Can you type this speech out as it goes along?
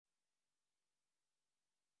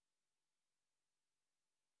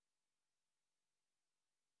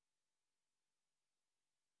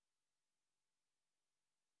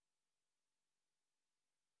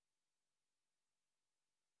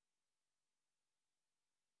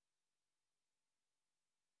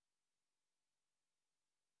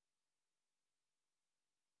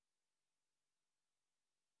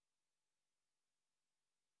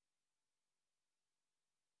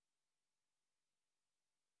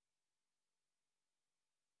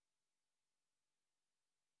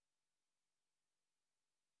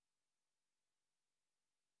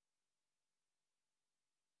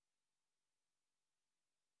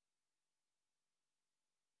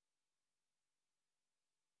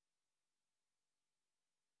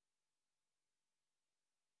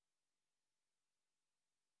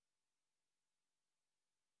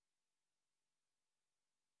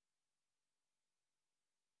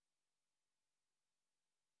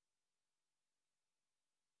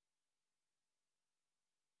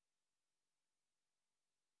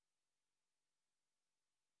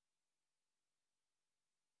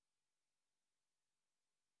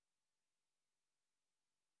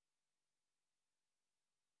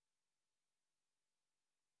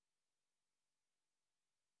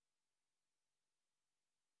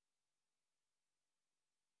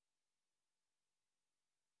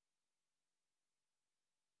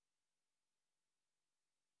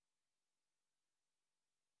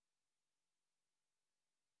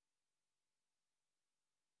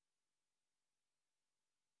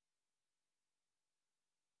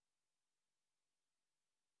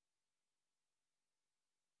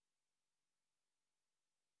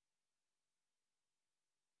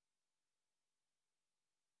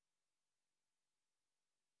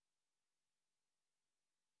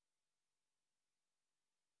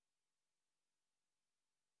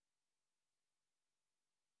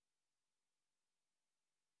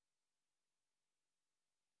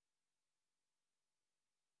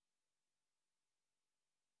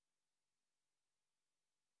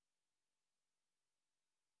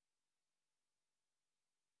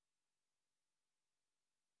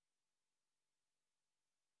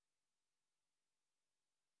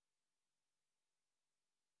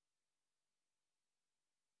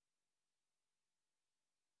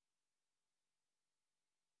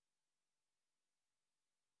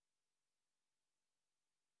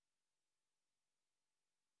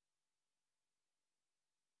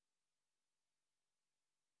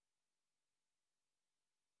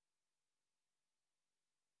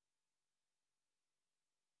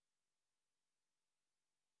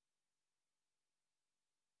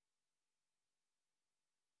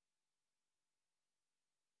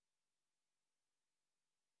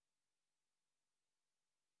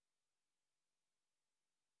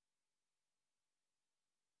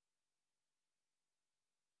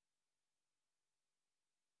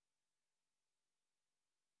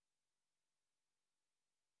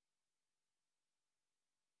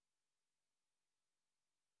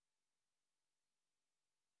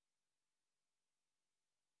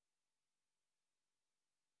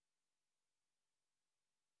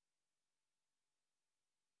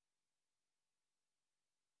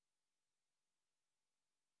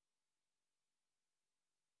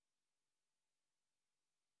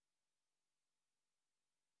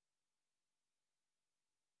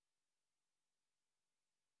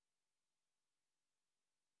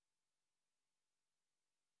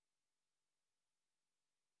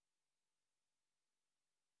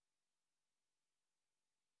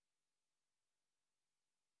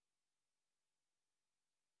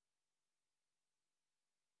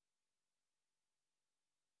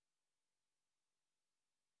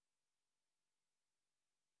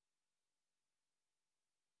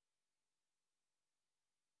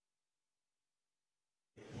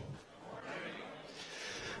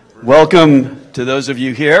Welcome to those of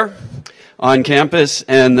you here on campus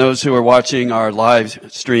and those who are watching our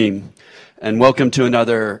live stream. And welcome to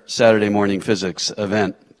another Saturday Morning Physics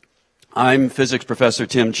event. I'm Physics Professor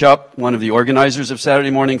Tim Chupp, one of the organizers of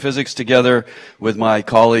Saturday Morning Physics, together with my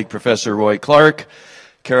colleague Professor Roy Clark,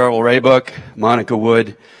 Carol Raybook, Monica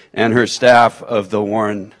Wood, and her staff of the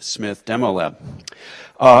Warren Smith Demo Lab.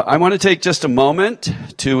 I want to take just a moment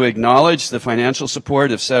to acknowledge the financial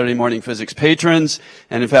support of Saturday Morning Physics patrons,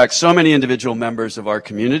 and in fact, so many individual members of our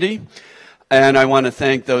community. And I want to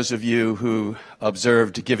thank those of you who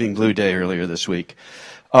observed Giving Blue Day earlier this week.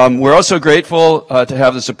 We're also grateful to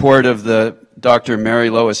have the support of the Dr.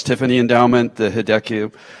 Mary Lois Tiffany Endowment, the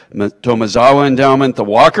Hideki Tomizawa Endowment, the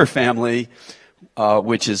Walker family,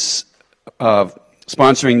 which is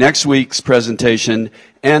sponsoring next week's presentation,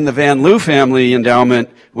 and the Van Loo Family Endowment,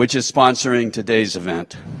 which is sponsoring today's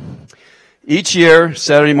event. Each year,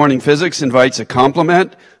 Saturday Morning Physics invites a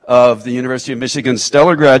complement of the University of Michigan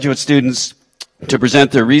stellar graduate students to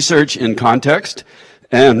present their research in context,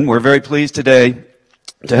 and we're very pleased today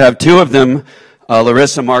to have two of them,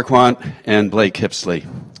 Larissa Marquardt and Blake Hipsley.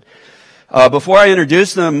 Before I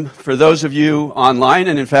introduce them, for those of you online,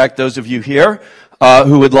 and in fact those of you here,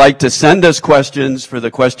 who would like to send us questions for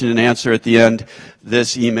the question and answer at the end,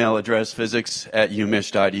 this email address,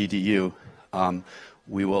 physics@umich.edu.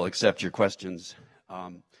 We will accept your questions,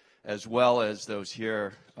 as well as those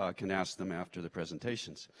here can ask them after the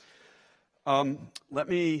presentations. Let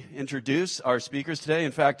me introduce our speakers today.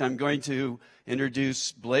 In fact, I'm going to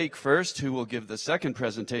introduce Blake first, who will give the second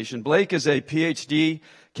presentation. Blake is a PhD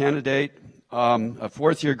candidate, a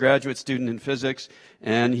fourth-year graduate student in physics,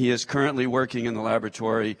 and he is currently working in the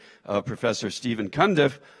laboratory of Professor Stephen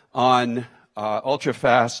Cundiff on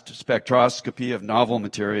ultra-fast spectroscopy of novel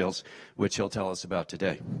materials, which he'll tell us about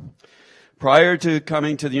today. Prior to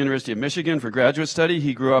coming to the University of Michigan for graduate study,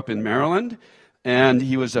 he grew up in Maryland, and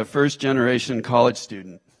he was a first-generation college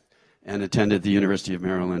student and attended the University of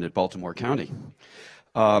Maryland at Baltimore County.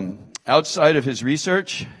 Outside of his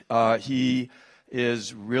research, he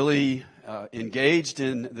is really engaged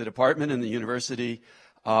in the department and the university,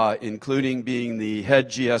 including being the head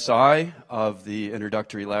GSI of the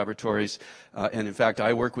introductory laboratories. And in fact,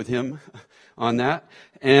 I work with him on that.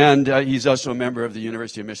 And he's also a member of the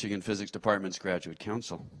University of Michigan Physics Department's Graduate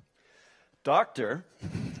Council. Dr.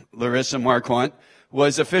 Larissa Marquardt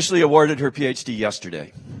was officially awarded her PhD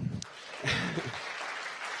yesterday.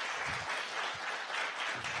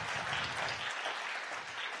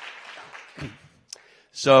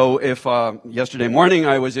 So if yesterday morning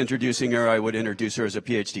I was introducing her, I would introduce her as a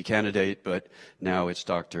PhD candidate, but now it's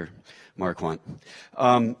Dr. Marquardt.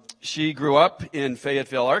 She grew up in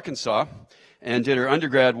Fayetteville, Arkansas, and did her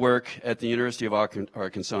undergrad work at the University of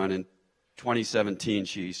Arkansas. And in 2017,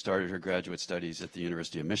 she started her graduate studies at the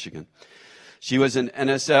University of Michigan. She was an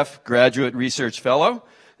NSF Graduate Research Fellow,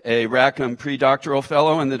 a Rackham Predoctoral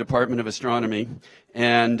Fellow in the Department of Astronomy,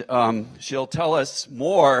 and she'll tell us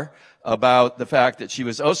more about the fact that she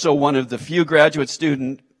was also one of the few graduate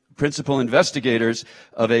student principal investigators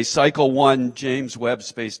of a Cycle 1 James Webb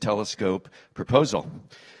Space Telescope proposal,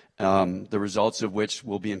 the results of which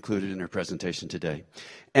will be included in her presentation today.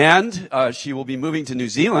 And she will be moving to New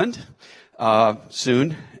Zealand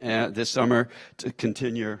soon, this summer, to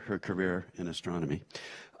continue her career in astronomy.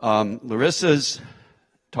 Larissa's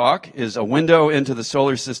talk is A Window into the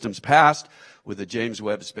Solar System's Past with the James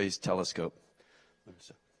Webb Space Telescope.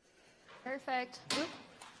 Larissa. Perfect. Oop.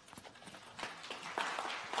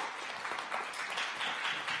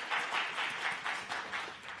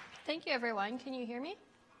 Thank you, everyone. Can you hear me?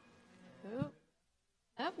 Oop.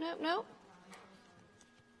 Nope, nope, nope.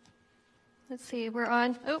 Let's see, we're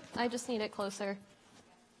on. Oh, I just need it closer.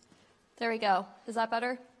 There we go. Is that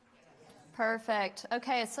better? Perfect.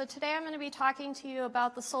 Okay, so today I'm going to be talking to you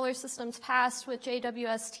about the solar system's past with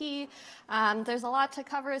JWST. There's a lot to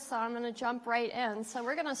cover, so I'm going to jump right in. So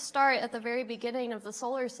we're going to start at the very beginning of the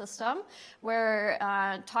solar system. We're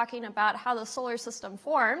talking about how the solar system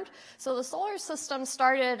formed. So the solar system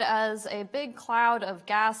started as a big cloud of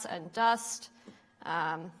gas and dust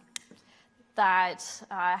that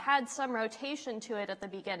had some rotation to it at the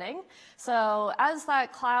beginning. So as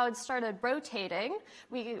that cloud started rotating,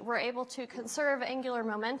 we were able to conserve angular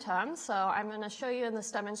momentum. So I'm going to show you in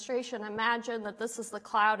this demonstration, imagine that this is the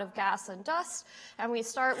cloud of gas and dust, and we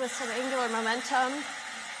start with some angular momentum,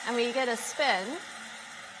 and we get a spin.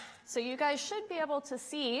 So you guys should be able to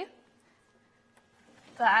see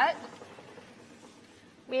that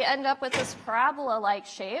we end up with this parabola-like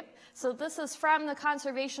shape. So this is from the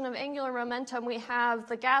conservation of angular momentum. We have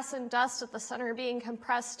the gas and dust at the center being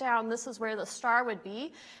compressed down. This is where the star would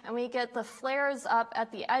be. And we get the flares up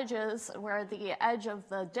at the edges where the edge of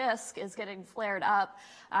the disk is getting flared up.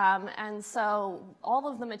 And so all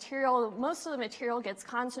of the material, most of the material gets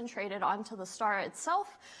concentrated onto the star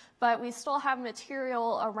itself, but we still have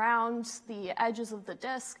material around the edges of the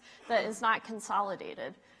disk that is not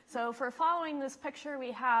consolidated. So if we're following this picture,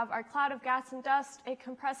 we have our cloud of gas and dust. It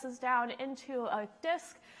compresses down into a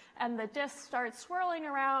disk, and the disk starts swirling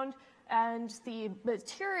around, and the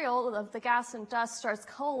material of the gas and dust starts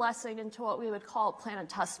coalescing into what we would call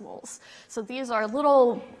planetesimals. So these are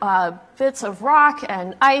little bits of rock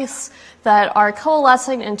and ice that are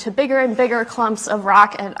coalescing into bigger and bigger clumps of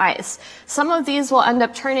rock and ice. Some of these will end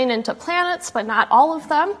up turning into planets, but not all of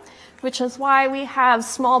them, which is why we have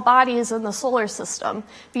small bodies in the solar system.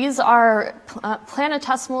 These are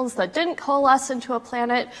planetesimals that didn't coalesce into a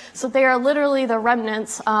planet, so they are literally the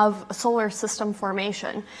remnants of solar system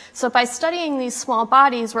formation. So by studying these small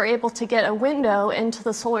bodies, we're able to get a window into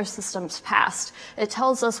the solar system's past. It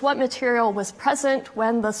tells us what material was present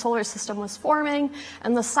when the solar system was forming,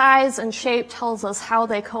 and the size and shape tells us how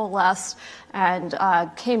they coalesced and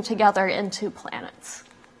came together into planets.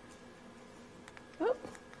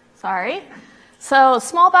 Sorry. So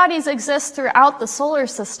small bodies exist throughout the solar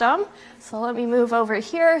system. So let me move over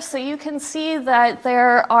here. So you can see that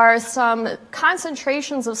there are some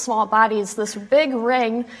concentrations of small bodies. This big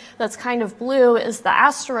ring that's kind of blue is the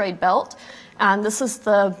asteroid belt. And this is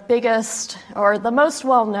the biggest or the most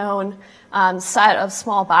well-known set of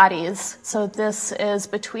small bodies. So this is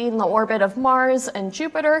between the orbit of Mars and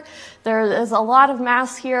Jupiter. There is a lot of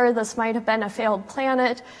mass here. This might have been a failed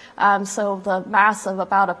planet. So the mass of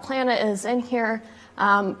about a planet is in here.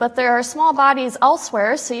 But there are small bodies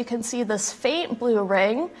elsewhere. So you can see this faint blue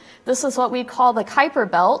ring. This is what we call the Kuiper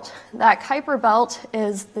belt. That Kuiper belt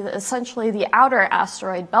is essentially the outer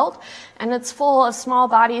asteroid belt, and it's full of small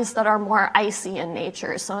bodies that are more icy in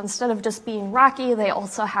nature. So instead of just being rocky, they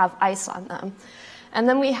also have ice on them. And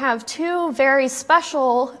then we have two very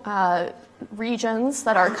special regions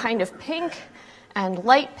that are kind of pink and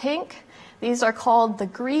light pink. These are called the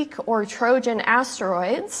Greek or Trojan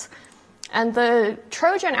asteroids. And the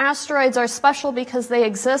Trojan asteroids are special because they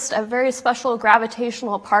exist at very special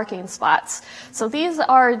gravitational parking spots. So these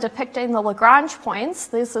are depicting the Lagrange points.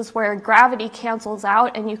 This is where gravity cancels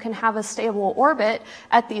out and you can have a stable orbit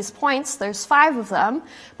at these points. There's 5 of them.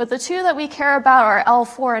 But the 2 that we care about are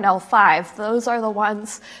L4 and L5. Those are the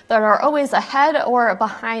ones that are always ahead or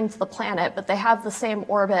behind the planet, but they have the same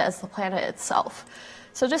orbit as the planet itself.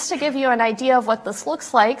 So just to give you an idea of what this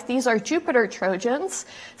looks like, these are Jupiter Trojans.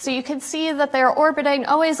 So you can see that they're orbiting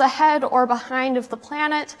always ahead or behind of the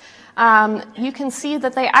planet. You can see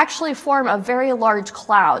that they actually form a very large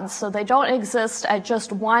cloud. So they don't exist at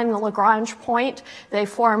just one Lagrange point. They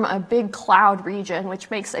form a big cloud region, which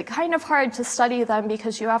makes it kind of hard to study them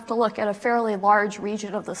because you have to look at a fairly large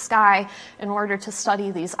region of the sky in order to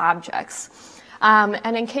study these objects.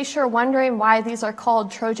 And in case you're wondering why these are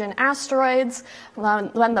called Trojan asteroids,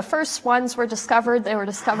 when the first ones were discovered, they were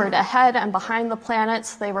discovered ahead and behind the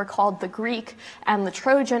planets. They were called the Greek and the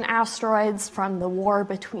Trojan asteroids from the war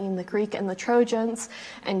between the Greek and the Trojans.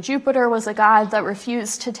 And Jupiter was a god that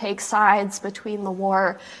refused to take sides between the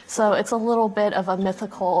war. So it's a little bit of a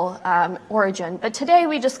mythical origin. But today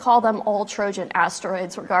we just call them all Trojan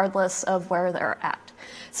asteroids, regardless of where they're at.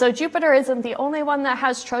 So Jupiter isn't the only one that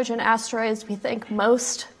has Trojan asteroids. We think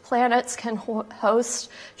most planets can host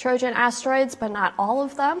Trojan asteroids, but not all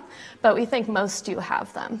of them. But we think most do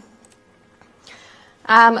have them.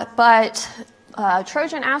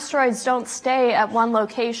 Trojan asteroids don't stay at one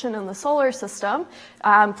location in the solar system.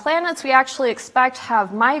 Planets we actually expect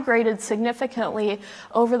have migrated significantly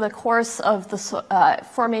over the course of the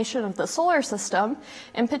formation of the solar system.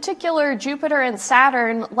 In particular, Jupiter and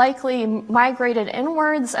Saturn likely migrated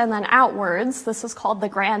inwards and then outwards. This is called the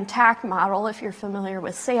grand tack model. If you're familiar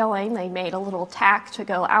with sailing, they made a little tack to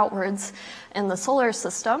go outwards in the solar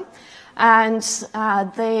system. And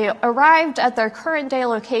they arrived at their current day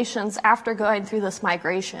locations after going through this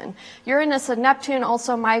migration. Uranus and Neptune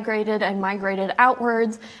also migrated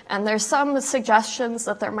outwards, and there's some suggestions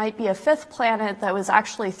that there might be a 5th planet that was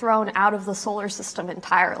actually thrown out of the solar system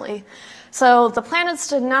entirely. So the planets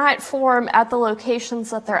did not form at the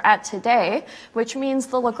locations that they're at today, which means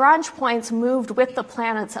the Lagrange points moved with the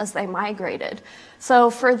planets as they migrated.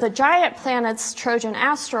 So for the giant planets, Trojan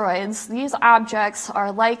asteroids, these objects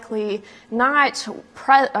are likely not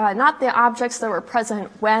the objects that were present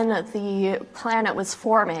when the planet was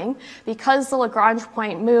forming. Because the Lagrange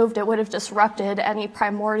point moved, it would have disrupted any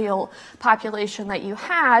primordial population that you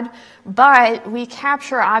had, but we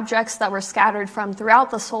capture objects that were scattered from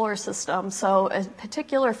throughout the solar system. So in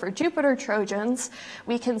particular for Jupiter Trojans,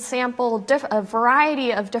 we can sample a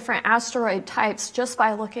variety of different asteroid types just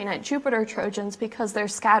by looking at Jupiter Trojans, because they're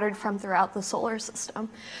scattered from throughout the solar system.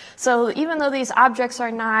 So even though these objects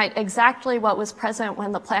are not exactly what was present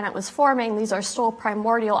when the planet was forming, these are still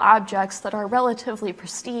primordial objects that are relatively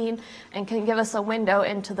pristine and can give us a window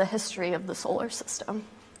into the history of the solar system.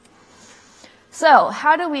 So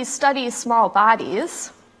how do we study small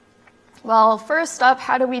bodies? Well, first up,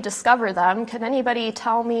 how do we discover them? Can anybody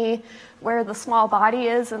tell me where the small body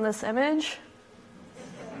is in this image?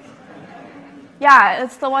 Yeah,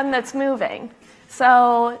 it's the one that's moving.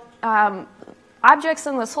 So objects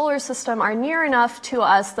in the solar system are near enough to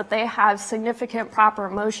us that they have significant proper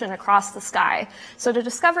motion across the sky. So to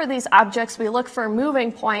discover these objects, we look for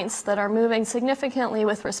moving points that are moving significantly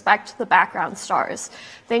with respect to the background stars.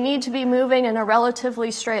 They need to be moving in a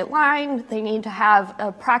relatively straight line. They need to have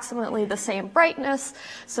approximately the same brightness.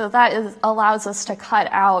 So that allows us to cut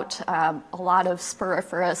out a lot of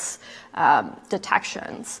spuriferous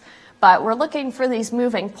detections. But we're looking for these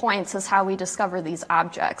moving points as how we discover these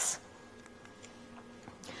objects.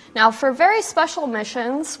 Now, for very special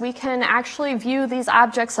missions, we can actually view these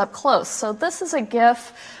objects up close. So this is a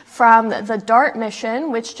GIF from the DART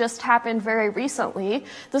mission, which just happened very recently.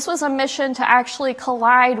 This was a mission to actually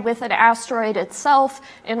collide with an asteroid itself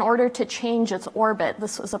in order to change its orbit.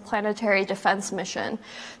 This was a planetary defense mission.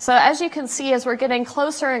 So as you can see, as we're getting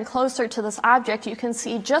closer and closer to this object, you can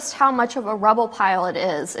see just how much of a rubble pile it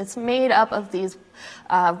is. It's made up of these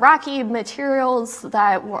rocky materials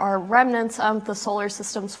that are remnants of the solar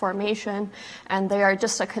system's formation, and they are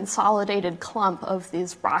just a consolidated clump of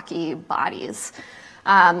these rocky bodies.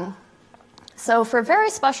 So for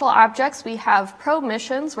very special objects, we have probe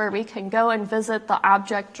missions where we can go and visit the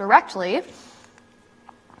object directly.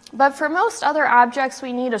 But for most other objects,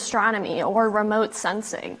 we need astronomy or remote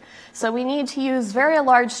sensing. So we need to use very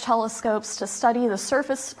large telescopes to study the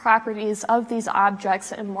surface properties of these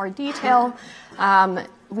objects in more detail.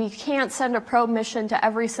 We can't send a probe mission to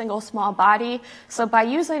every single small body. So by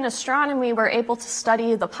using astronomy, we're able to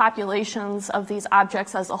study the populations of these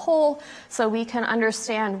objects as a whole, so we can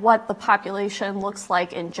understand what the population looks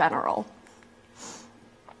like in general.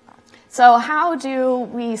 So how do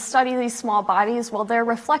we study these small bodies? Well, they're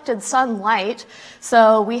reflected sunlight.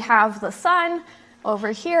 So we have the sun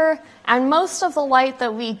over here, and most of the light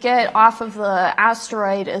that we get off of the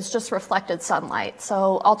asteroid is just reflected sunlight.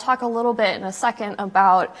 So I'll talk a little bit in a second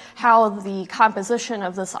about how the composition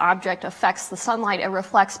of this object affects the sunlight it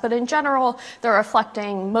reflects, but in general, they're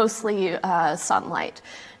reflecting mostly sunlight.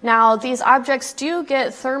 Now, these objects do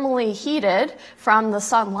get thermally heated from the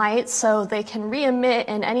sunlight, so they can re-emit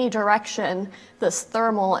in any direction this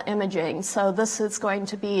thermal imaging. So this is going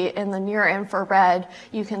to be in the near infrared.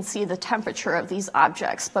 You can see the temperature of these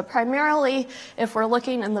objects. But primarily, if we're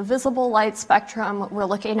looking in the visible light spectrum, we're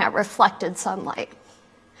looking at reflected sunlight.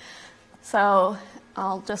 So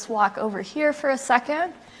I'll just walk over here for a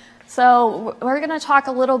second. So we're going to talk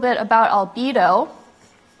a little bit about albedo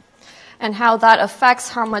and how that affects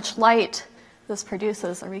how much light this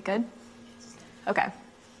produces. Are we good? Okay.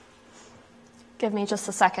 Give me just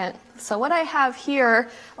a second. So what I have here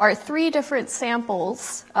are 3 different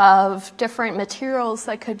samples of different materials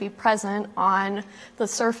that could be present on the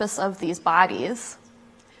surface of these bodies.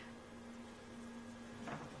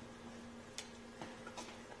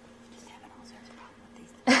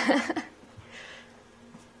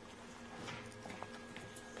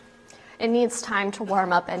 It needs time to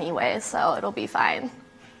warm up anyway, so it'll be fine.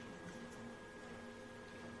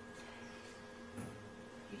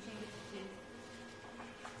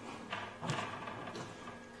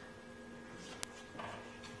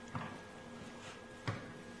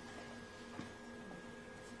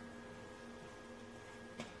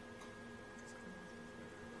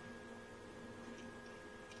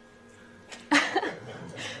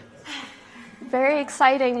 Very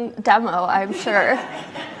exciting demo, I'm sure.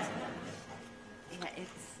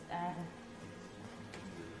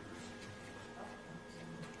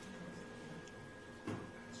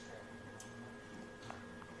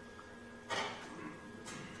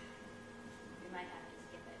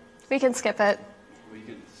 We can skip it. We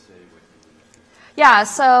can say what you want. Yeah,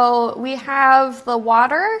 so we have the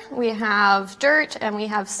water, we have dirt, and we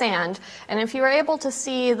have sand. And if you were able to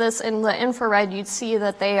see this in the infrared, you'd see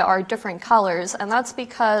that they are different colors. And that's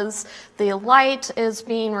because the light is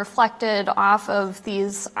being reflected off of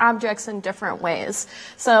these objects in different ways.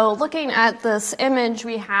 So looking at this image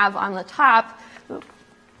we have on the top,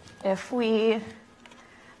 if we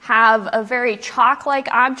have a very chalk-like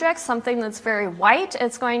object, something that's very white,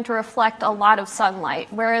 it's going to reflect a lot of sunlight.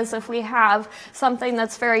 Whereas if we have something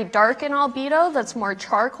that's very dark in albedo, that's more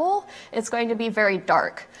charcoal, it's going to be very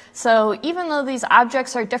dark. So even though these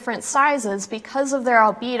objects are different sizes, because of their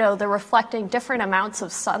albedo, they're reflecting different amounts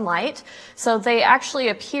of sunlight. So they actually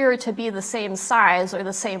appear to be the same size or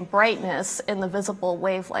the same brightness in the visible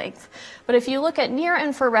wavelength. But if you look at near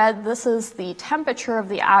infrared, this is the temperature of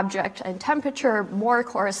the object, and temperature more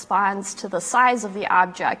corresponds to the size of the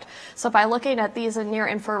object. So by looking at these in near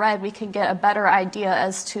infrared, we can get a better idea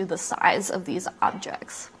as to the size of these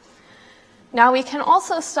objects. Now we can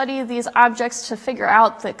also study these objects to figure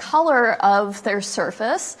out the color of their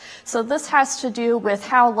surface. So this has to do with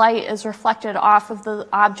how light is reflected off of the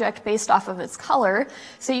object based off of its color.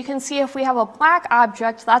 So you can see if we have a black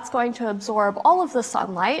object, that's going to absorb all of the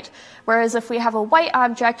sunlight, whereas if we have a white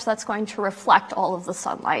object, that's going to reflect all of the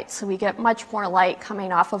sunlight. So we get much more light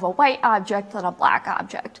coming off of a white object than a black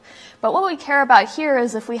object. But what we care about here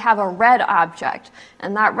is if we have a red object,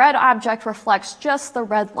 and that red object reflects just the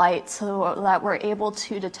red light, so that we're able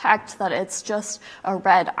to detect that it's just a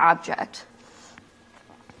red object.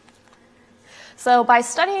 So by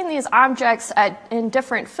studying these objects in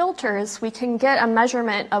different filters, we can get a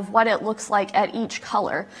measurement of what it looks like at each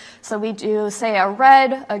color. So we do, say, a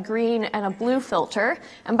red, a green, and a blue filter.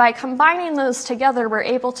 And by combining those together, we're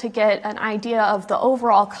able to get an idea of the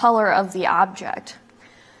overall color of the object.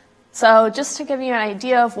 So just to give you an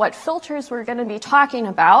idea of what filters we're going to be talking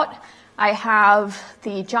about, I have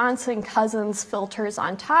the Johnson-Cousins filters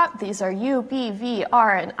on top. These are U, B, V,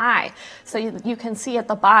 R, and I. So you can see at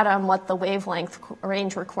the bottom what the wavelength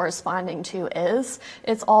range we're corresponding to is.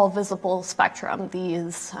 It's all visible spectrum,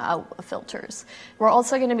 these filters. We're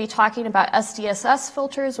also going to be talking about SDSS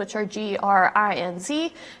filters, which are G, R, I, and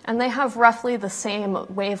Z, and they have roughly the same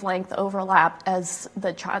wavelength overlap as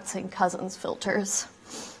the Johnson-Cousins filters.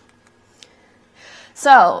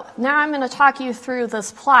 So now I'm going to talk you through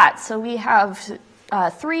this plot. So we have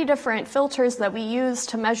three different filters that we use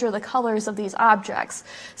to measure the colors of these objects.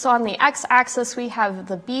 So on the x-axis, we have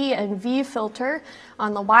the B and V filter.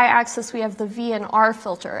 On the y-axis, we have the V and R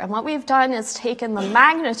filter. And what we've done is taken the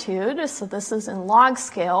magnitude, so this is in log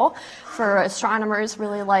scale. For astronomers,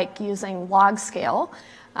 really like using log scale.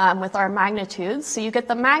 With our magnitudes. So you get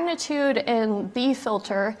the magnitude in B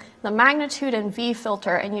filter, the magnitude in V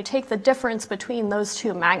filter, and you take the difference between those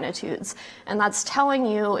two magnitudes. And that's telling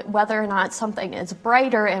you whether or not something is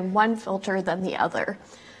brighter in one filter than the other.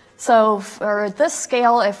 So for this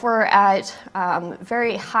scale, if we're at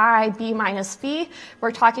very high B minus V,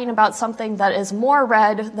 we're talking about something that is more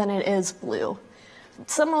red than it is blue.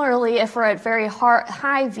 Similarly, if we're at very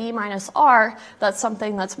high V minus R, that's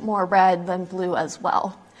something that's more red than blue as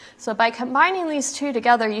well. So by combining these two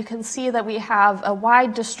together, you can see that we have a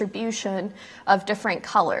wide distribution of different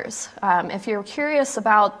colors. If you're curious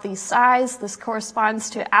about the size, this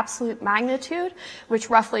corresponds to absolute magnitude,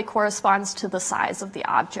 which roughly corresponds to the size of the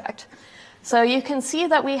object. So you can see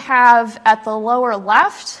that we have at the lower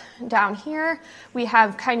left, down here, we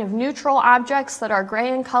have kind of neutral objects that are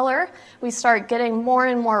gray in color. We start getting more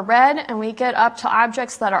and more red, and we get up to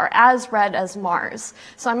objects that are as red as Mars.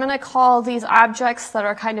 So I'm going to call these objects that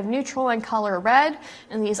are kind of neutral in color red,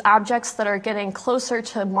 and these objects that are getting closer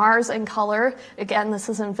to Mars in color, again, this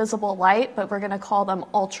is invisible light, but we're going to call them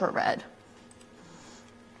ultra red.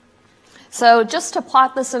 So just to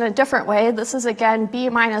plot this in a different way, this is again B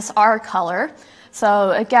minus R color.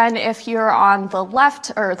 So again, if you're on the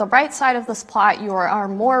left or the right side of this plot, you are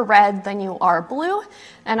more red than you are blue.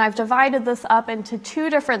 And I've divided this up into two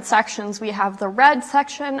different sections. We have the red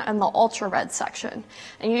section and the ultra red section.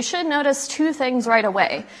 And you should notice two things right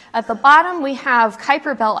away. At the bottom, we have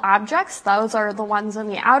Kuiper Belt objects. Those are the ones in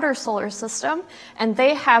the outer solar system. And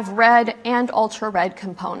they have red and ultra red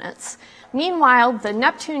components. Meanwhile, the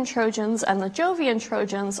Neptune Trojans and the Jovian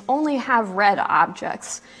Trojans only have red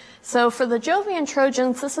objects. So for the Jovian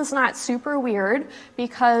Trojans, this is not super weird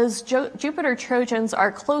because Jupiter Trojans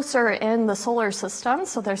are closer in the solar system,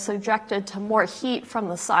 so they're subjected to more heat from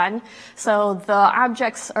the sun. So the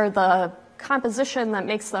objects or the composition that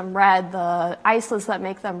makes them red, the ices that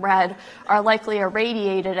make them red, are likely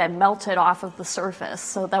irradiated and melted off of the surface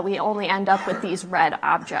so that we only end up with these red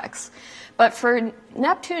objects. But for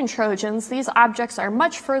Neptune trojans, these objects are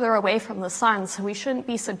much further away from the sun, so we shouldn't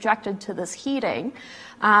be subjected to this heating.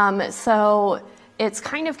 So it's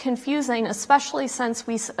kind of confusing, especially since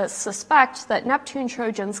we suspect that Neptune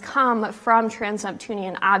trojans come from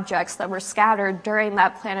trans-Neptunian objects that were scattered during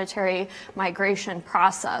that planetary migration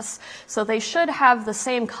process. So they should have the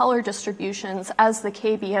same color distributions as the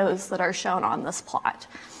KBOs that are shown on this plot.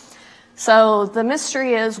 So the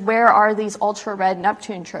mystery is, where are these ultra-red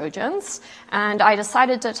Neptune trojans? And I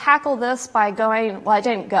decided to tackle this by going, well, I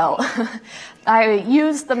didn't go. I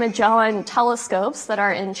used the Magellan telescopes that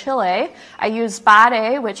are in Chile. I used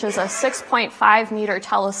BADE, which is a 6.5 meter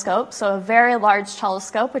telescope, so a very large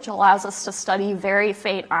telescope, which allows us to study very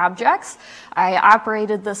faint objects. I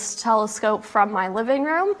operated this telescope from my living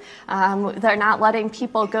room. They're not letting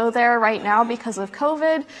people go there right now because of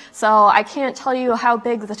COVID, so I can't tell you how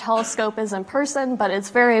big the telescope is in person, but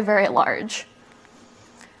it's very, very large.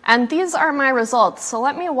 And these are my results. So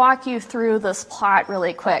let me walk you through this plot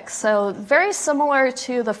really quick. So very similar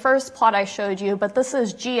to the first plot I showed you, but this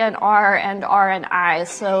is GNR and RNI,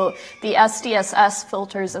 so the SDSS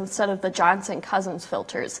filters instead of the Johnson-Cousins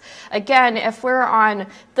filters. Again, if we're on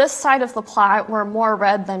this side of the plot, we're more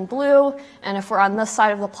red than blue, and if we're on this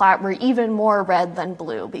side of the plot, we're even more red than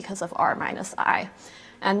blue because of R minus I.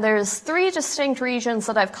 And there's three distinct regions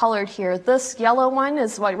that I've colored here. This yellow one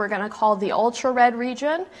is what we're going to call the ultra-red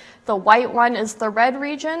region. The white one is the red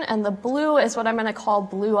region, and the blue is what I'm going to call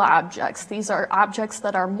blue objects. These are objects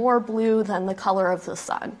that are more blue than the color of the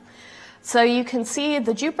sun. So you can see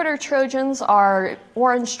the Jupiter trojans are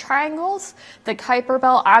orange triangles, the Kuiper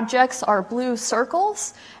Belt objects are blue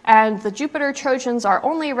circles, and the Jupiter trojans are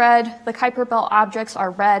only red, the Kuiper Belt objects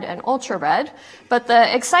are red and ultra-red. But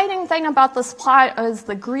the exciting thing about this plot is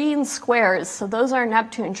the green squares, so those are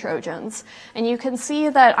Neptune trojans. And you can see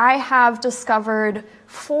that I have discovered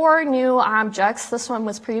 4 new objects. This one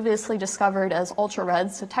was previously discovered as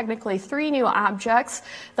ultra-red, so technically 3 new objects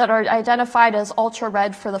that are identified as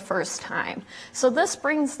ultra-red for the first time. So this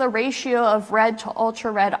brings the ratio of red to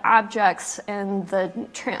ultra-red objects in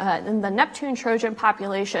the Neptune trojan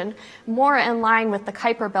population more in line with the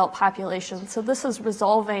Kuiper Belt population. So this is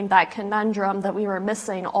resolving that conundrum that we were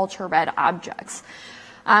missing ultra-red objects.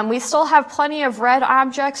 We still have plenty of red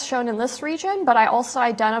objects shown in this region, but I also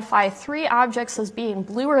identify 3 objects as being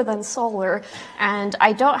bluer than solar, and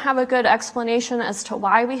I don't have a good explanation as to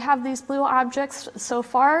why we have these blue objects so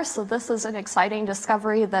far, so this is an exciting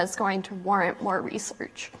discovery that's going to warrant more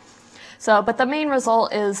research. But the main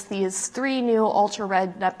result is these 3 new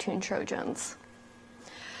ultra-red Neptune trojans.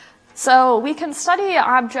 So we can study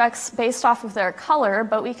objects based off of their color,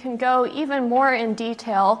 but we can go even more in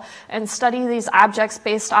detail and study these objects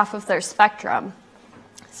based off of their spectrum.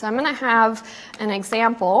 So I'm going to have an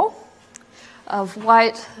example of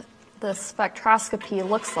what the spectroscopy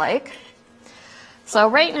looks like. So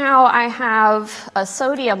right now I have a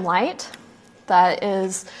sodium light that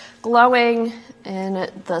is glowing in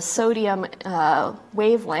the sodium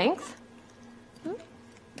wavelength.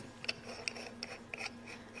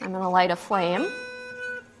 I'm going to light a flame.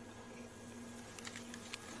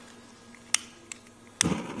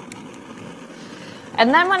 And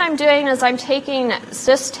then what I'm doing is I'm taking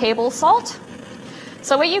cis table salt.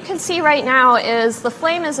 So what you can see right now is the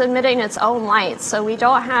flame is emitting its own light, so we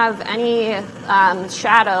don't have any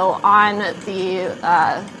shadow on the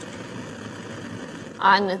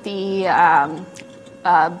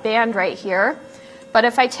band right here. But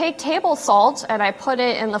if I take table salt and I put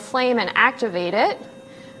it in the flame and activate it,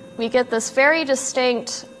 we get this very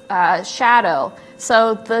distinct shadow.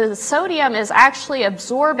 So the sodium is actually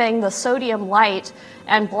absorbing the sodium light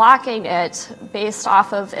and blocking it based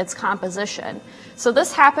off of its composition. So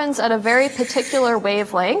this happens at a very particular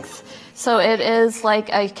wavelength. So it is like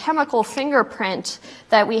a chemical fingerprint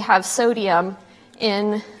that we have sodium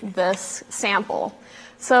in this sample.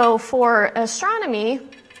 So for astronomy,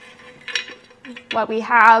 what we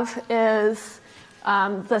have is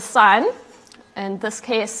the sun. In this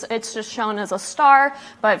case, it's just shown as a star,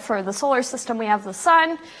 but for the solar system, we have the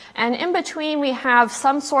sun. And in between, we have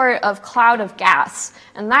some sort of cloud of gas.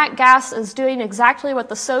 And that gas is doing exactly what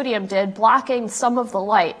the sodium did, blocking some of the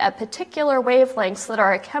light at particular wavelengths that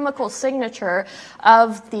are a chemical signature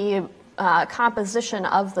of the composition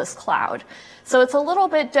of this cloud. So it's a little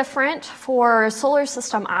bit different for solar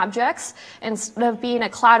system objects. Instead of being a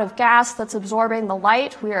cloud of gas that's absorbing the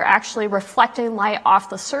light, we are actually reflecting light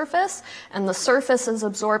off the surface, and the surface is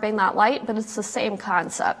absorbing that light, but it's the same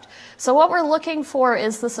concept. So what we're looking for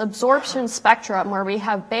is this absorption spectrum where we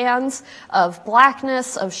have bands of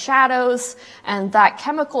blackness, of shadows, and that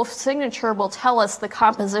chemical signature will tell us the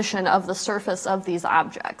composition of the surface of these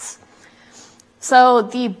objects. So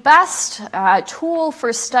the best tool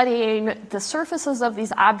for studying the surfaces of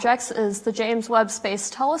these objects is the James Webb Space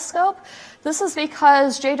Telescope. This is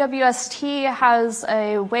because JWST has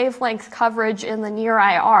a wavelength coverage in the near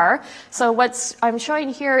IR. So what I'm showing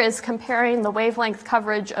here is comparing the wavelength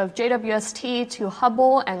coverage of JWST to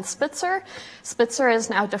Hubble and Spitzer. Spitzer is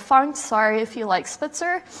now defunct. Sorry if you like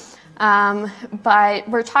Spitzer. But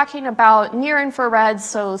we're talking about near infrared,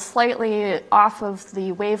 so slightly off of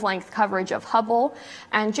the wavelength coverage of Hubble.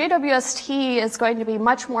 And JWST is going to be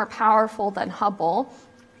much more powerful than Hubble.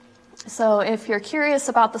 So if you're curious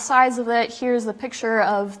about the size of it, here's a picture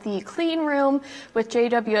of the clean room with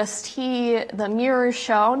JWST, the mirror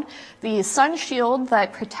shown. The sun shield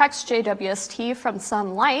that protects JWST from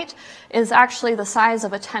sunlight is actually the size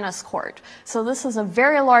of a tennis court. So this is a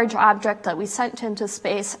very large object that we sent into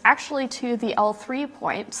space, actually to the L3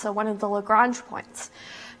 point, so one of the Lagrange points.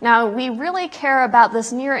 Now, we really care about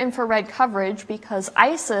this near-infrared coverage because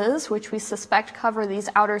ICES, which we suspect cover these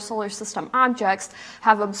outer solar system objects,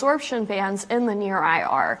 have absorption bands in the near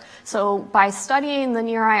IR. So by studying the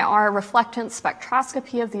near IR reflectance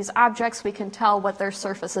spectroscopy of these objects, we can tell what their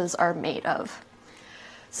surfaces are made of.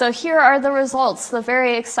 So here are the results, the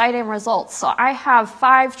very exciting results. So I have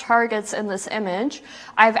 5 targets in this image.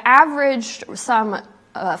 I've averaged some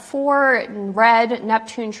 4 red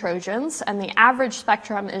Neptune Trojans, and the average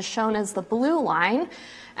spectrum is shown as the blue line.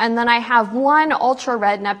 And then I have 1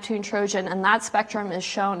 ultra-red Neptune Trojan, and that spectrum is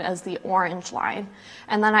shown as the orange line.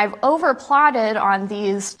 And then I've overplotted on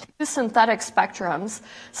these 2 synthetic spectrums.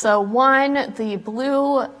 So one, the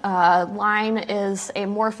blue line is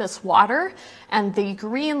amorphous water, and the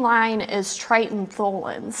green line is Triton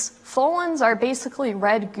tholins. Tholins are basically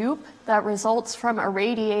red goop that results from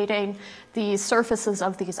irradiating the surfaces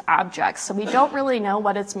of these objects. So we don't really know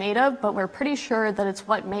what it's made of, but we're pretty sure that it's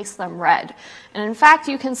what makes them red. And in fact,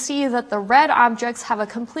 you can see that the red objects have a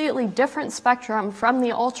completely different spectrum from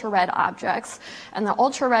the ultra-red objects, and the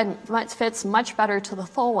ultra-red fits much better to the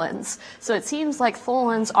tholins. So it seems like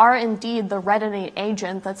tholins are indeed the reddening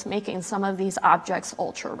agent that's making some of these objects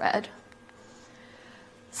ultra-red.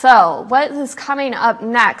 So what is coming up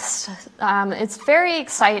next? It's very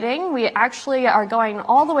exciting. We actually are going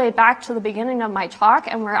all the way back to the beginning of my talk,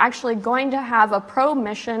 and we're actually going to have a probe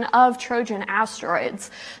mission of Trojan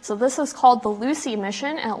asteroids. So this is called the Lucy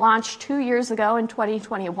mission. It launched 2 years ago in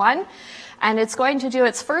 2021, and it's going to do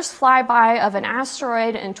its first flyby of an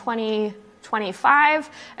asteroid in 2025,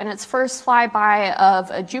 and its first flyby of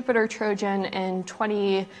a Jupiter Trojan in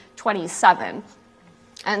 2027.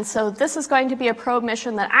 And so this is going to be a probe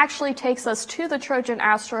mission that actually takes us to the Trojan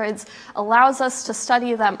asteroids, allows us to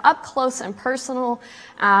study them up close and personal.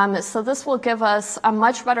 So this will give us a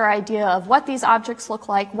much better idea of what these objects look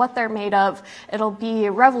like, what they're made of. It'll be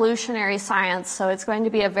revolutionary science, so it's going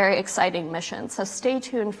to be a very exciting mission. So stay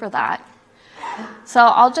tuned for that. So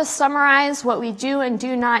I'll just summarize what we do and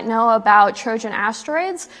do not know about Trojan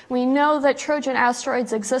asteroids. We know that Trojan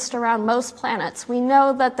asteroids exist around most planets. We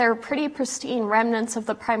know that they're pretty pristine remnants of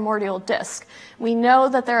the primordial disk. We know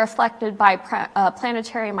that they're affected by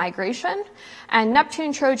planetary migration. And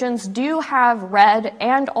Neptune Trojans do have red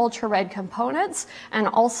and ultra-red components, and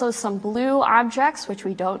also some blue objects, which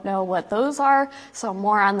we don't know what those are, so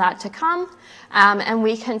more on that to come. And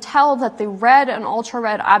we can tell that the red and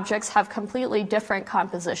ultra-red objects have completely different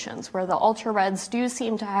compositions, where the ultra-reds do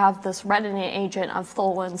seem to have this reddening agent of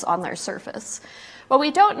tholins on their surface. What we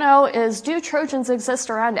don't know is, do Trojans exist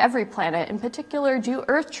around every planet? In particular, do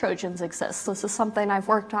Earth Trojans exist? This is something I've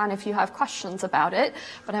worked on if you have questions about it,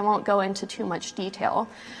 but I won't go into too much detail.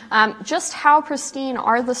 Just how pristine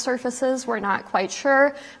are the surfaces? We're not quite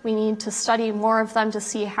sure. We need to study more of them to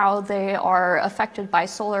see how they are affected by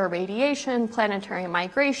solar radiation, planetary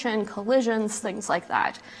migration, collisions, things like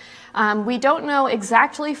that. We don't know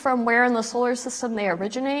exactly from where in the solar system they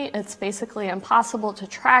originate. It's basically impossible to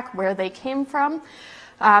track where they came from.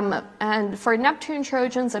 And for Neptune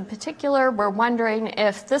Trojans in particular, we're wondering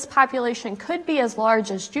if this population could be as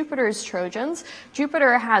large as Jupiter's Trojans.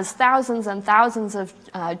 Jupiter has thousands and thousands of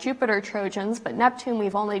Jupiter Trojans, but Neptune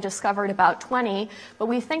we've only discovered about 20. But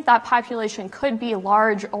we think that population could be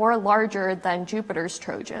large or larger than Jupiter's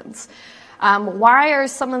Trojans. Why are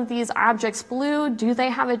some of these objects blue? Do they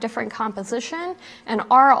have a different composition? And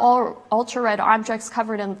are all ultra-red objects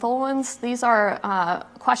covered in tholins? These are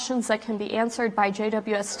questions that can be answered by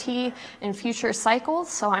JWST in future cycles,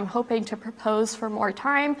 so I'm hoping to propose for more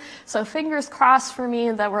time. So fingers crossed for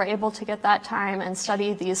me that we're able to get that time and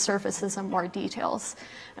study these surfaces in more details.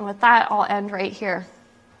 And with that, I'll end right here.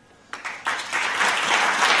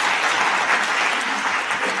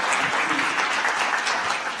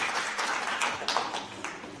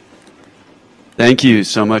 Thank you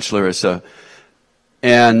so much, Larissa.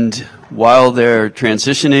 And while they're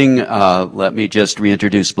transitioning, let me just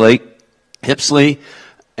reintroduce Blake Hipsley,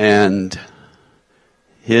 and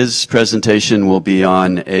his presentation will be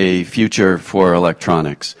on a future for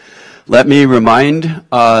electronics. Let me remind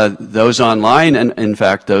those online, and in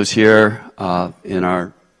fact those here in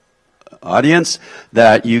our audience,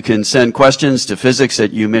 that you can send questions to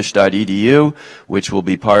physics@umich.edu, which will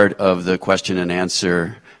be part of the question and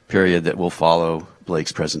answer period that will follow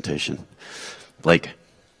Blake's presentation. Blake.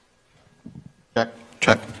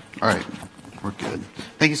 Check. All right, we're good.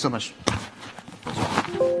 Thank you so much.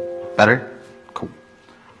 Better? Cool.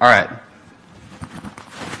 All right.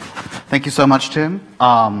 Thank you so much, Tim.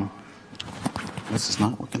 This is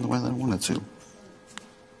not working the way that I wanted to.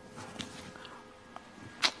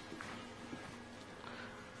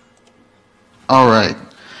 All right.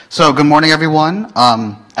 So good morning, everyone.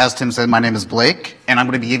 As Tim said, my name is Blake, and I'm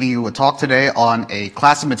going to be giving you a talk today on a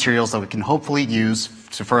class of materials that we can hopefully use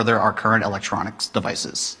to further our current electronics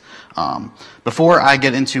devices. Before I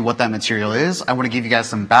get into what that material is, I want to give you guys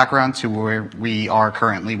some background to where we are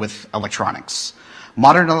currently with electronics.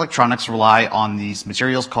 Modern electronics rely on these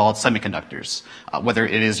materials called semiconductors, whether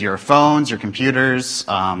it is your phones, your computers,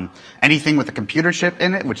 anything with a computer chip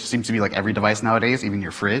in it, which seems to be like every device nowadays, even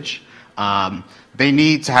your fridge. They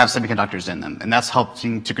need to have semiconductors in them, and that's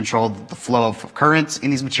helping to control the flow of currents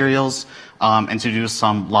in these materials and to do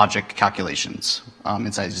some logic calculations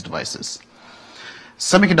inside these devices.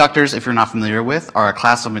 Semiconductors, if you're not familiar with, are a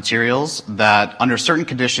class of materials that under certain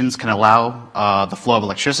conditions can allow the flow of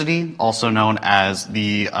electricity, also known as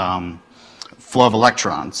the flow of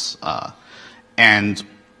electrons. And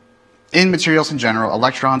in materials in general,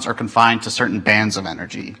 electrons are confined to certain bands of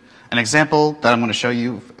energy. An example that I'm going to show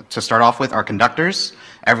you to start off with are conductors.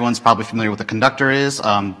 Everyone's probably familiar with what a conductor is.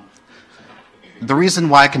 The reason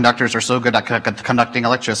why conductors are so good at conducting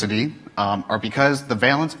electricity are because the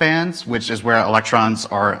valence bands, which is where electrons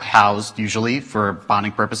are housed usually for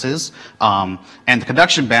bonding purposes, and the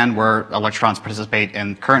conduction band where electrons participate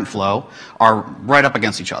in current flow are right up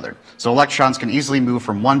against each other. So electrons can easily move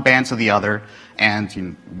from one band to the other,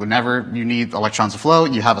 and whenever you need electrons to flow,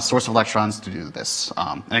 you have a source of electrons to do this.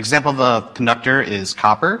 An example of a conductor is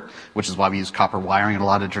copper, which is why we use copper wiring in a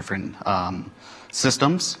lot of different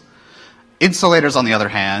systems. Insulators, on the other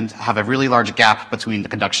hand, have a really large gap between the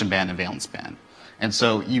conduction band and valence band. And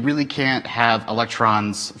so you really can't have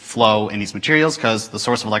electrons flow in these materials because the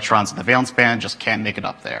source of electrons in the valence band just can't make it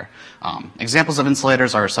up there. Examples of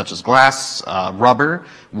insulators are such as glass, rubber,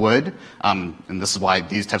 wood, and this is why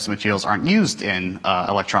these types of materials aren't used in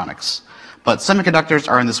electronics. But semiconductors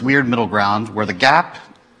are in this weird middle ground where the gap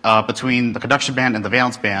between the conduction band and the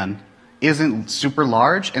valence band isn't super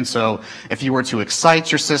large, and so if you were to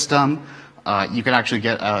excite your system, you can actually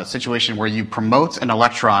get a situation where you promote an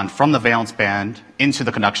electron from the valence band into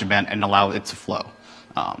the conduction band and allow it to flow,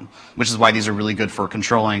 which is why these are really good for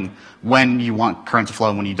controlling when you want current to flow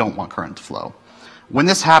and when you don't want current to flow. When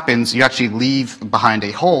this happens, you actually leave behind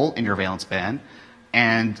a hole in your valence band,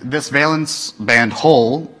 and this valence band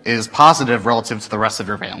hole is positive relative to the rest of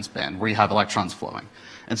your valence band, where you have electrons flowing.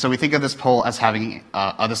 And so we think of this hole as having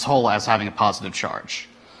a positive charge.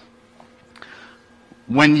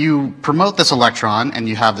 When you promote this electron and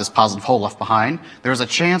you have this positive hole left behind, there's a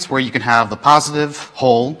chance where you can have the positive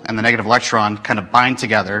hole and the negative electron kind of bind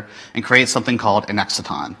together and create something called an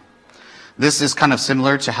exciton. This is kind of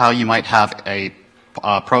similar to how you might have a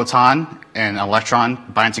proton and an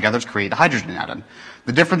electron bind together to create a hydrogen atom.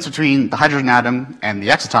 The difference between the hydrogen atom and the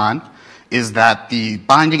exciton is that the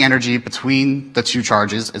binding energy between the two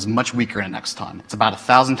charges is much weaker in an exciton. It's about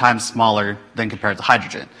 1,000 times smaller than compared to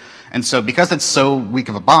hydrogen. And so because it's so weak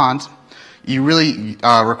of a bond, you really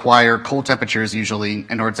require cold temperatures usually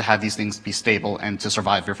in order to have these things be stable and to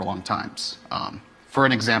survive here for long times. For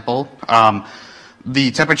an example,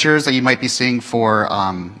 the temperatures that you might be seeing for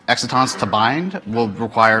excitons to bind will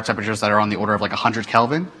require temperatures that are on the order of like 100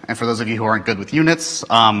 Kelvin. And for those of you who aren't good with units,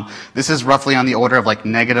 this is roughly on the order of like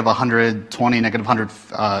negative 120, negative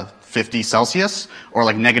 150 Celsius, or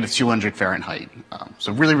like negative 200 Fahrenheit.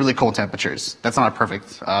 So really, really cold temperatures. That's not a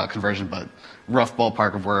perfect conversion, but rough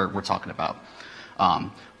ballpark of where we're talking about.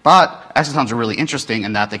 But excitons are really interesting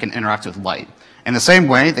in that they can interact with light. In the same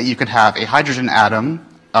way that you could have a hydrogen atom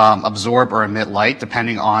absorb or emit light,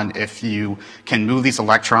 depending on if you can move these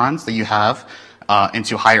electrons that you have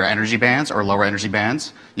into higher energy bands or lower energy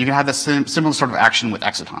bands, you can have this similar sort of action with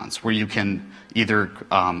excitons, where you can either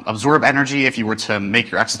absorb energy if you were to make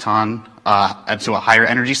your exciton to a higher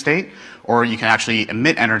energy state, or you can actually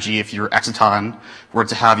emit energy if your exciton were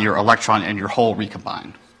to have your electron and your hole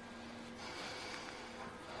recombined.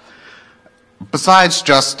 Besides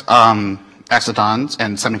just excitons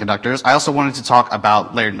and semiconductors, I also wanted to talk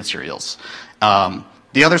about layered materials.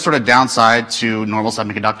 The other sort of downside to normal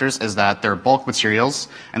semiconductors is that they're bulk materials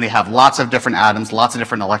and they have lots of different atoms, lots of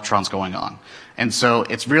different electrons going on. And so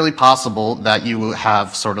it's really possible that you will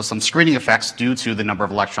have sort of some screening effects due to the number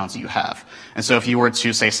of electrons that you have. And so if you were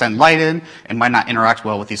to, say, send light in, it might not interact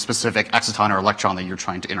well with the specific exciton or electron that you're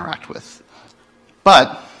trying to interact with.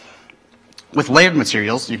 But with layered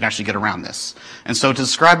materials, you can actually get around this. And so to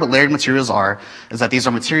describe what layered materials are, is that these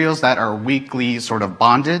are materials that are weakly sort of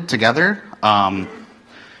bonded together.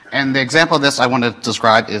 And the example of this I want to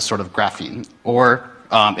describe is sort of graphene, or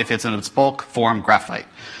if it's in its bulk form, graphite.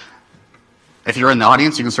 If you're in the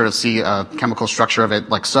audience, you can sort of see a chemical structure of it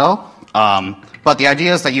like so. But the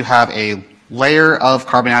idea is that you have a layer of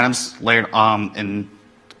carbon atoms layered and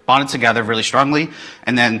bonded together really strongly,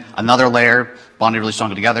 and then another layer bonded really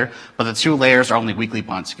strongly together, but the two layers are only weakly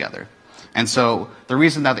bonded together. And so the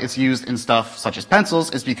reason that it's used in stuff such as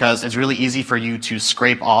pencils is because it's really easy for you to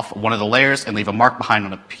scrape off one of the layers and leave a mark behind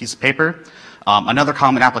on a piece of paper. Another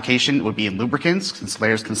common application would be in lubricants, since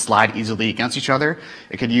layers can slide easily against each other.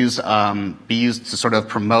 It could be used to sort of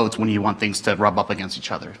promote when you want things to rub up against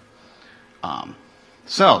each other.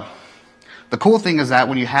 So the cool thing is that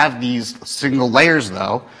when you have these single layers,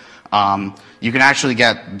 though, you can actually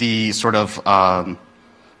get the sort of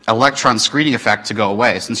electron screening effect to go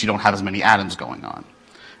away, since you don't have as many atoms going on.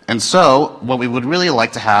 And so what we would really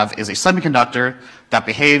like to have is a semiconductor that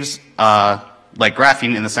behaves like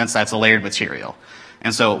graphene in the sense that it's a layered material.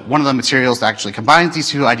 And so one of the materials that actually combines these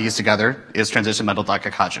two ideas together is transition metal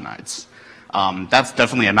dichalcogenides. That's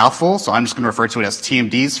definitely a mouthful, so I'm just going to refer to it as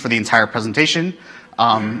TMDs for the entire presentation.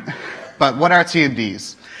 But what are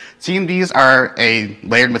TMDs? TMDs are a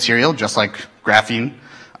layered material, just like graphene,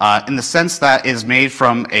 in the sense that it is made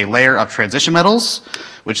from a layer of transition metals,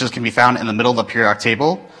 which can be found in the middle of the periodic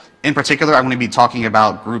table. In particular, I'm going to be talking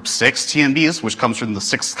about group 6 TMDs, which comes from the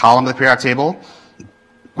 6th column of the periodic table,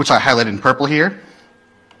 which I highlighted in purple here.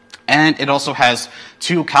 And it also has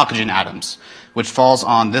 2 chalcogen atoms, which falls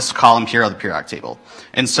on this column here of the periodic table.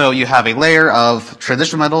 And so you have a layer of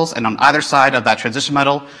transition metals, and on either side of that transition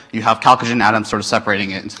metal, you have chalcogen atoms sort of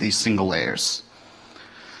separating it into these single layers.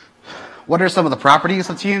 What are some of the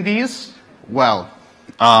properties of TMDs? Well,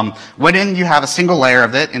 when you have a single layer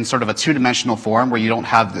of it in sort of a 2-dimensional form where you don't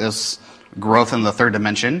have this growth in the 3rd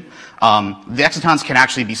dimension, the excitons can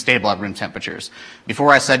actually be stable at room temperatures.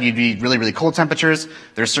 Before I said you'd be really, really cold temperatures,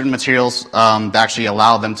 there's certain materials that actually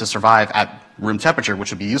allow them to survive at room temperature,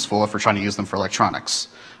 which would be useful if we're trying to use them for electronics.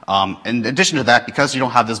 In addition to that, because you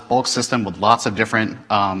don't have this bulk system with lots of different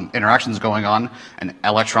interactions going on and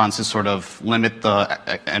electrons to sort of limit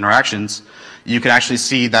the interactions, you can actually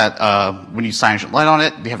see that when you shine light on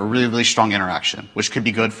it, they have a really, really strong interaction, which could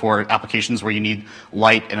be good for applications where you need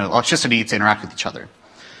light and electricity to interact with each other.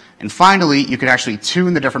 And finally, you can actually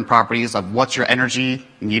tune the different properties of what's your energy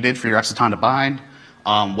needed for your exciton to bind,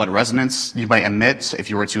 what resonance you might emit if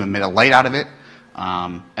you were to emit a light out of it,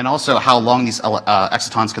 and also how long these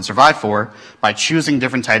excitons can survive for by choosing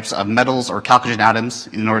different types of metals or chalcogen atoms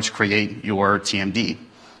in order to create your TMD.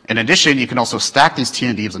 In addition, you can also stack these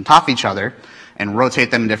TMDs on top of each other and rotate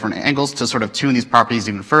them in different angles to sort of tune these properties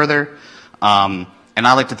even further. And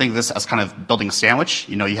I like to think of this as kind of building a sandwich.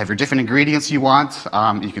 You know, you have your different ingredients you want,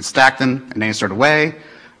 you can stack them in any sort of way.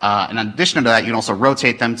 And in addition to that, you can also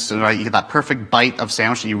rotate them so that you get that perfect bite of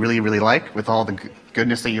sandwich that you really, really like with all the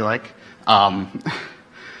goodness that you like.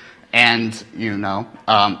 And, you know,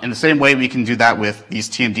 in the same way we can do that with these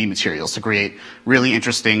TMD materials to create really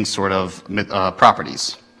interesting sort of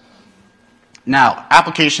properties. Now,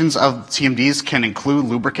 applications of TMDs can include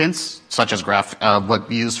lubricants, such as what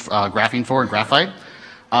we use graphene for and graphite.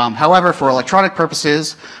 However, for electronic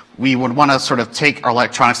purposes, we would want to sort of take our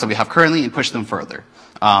electronics that we have currently and push them further.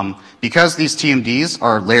 Because these TMDs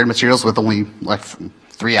are layered materials with only like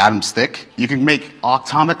 3 atoms thick, you can make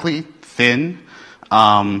atomically thin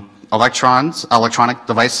electronic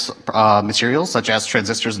device materials, such as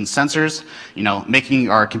transistors and sensors, you know,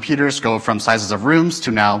 making our computers go from sizes of rooms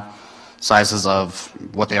to now sizes of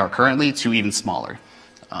what they are currently to even smaller.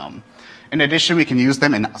 In addition, we can use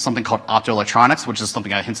them in something called optoelectronics, which is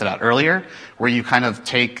something I hinted at earlier, where you kind of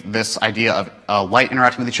take this idea of light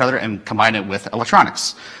interacting with each other and combine it with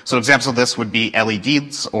electronics. So examples of this would be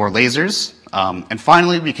LEDs or lasers. And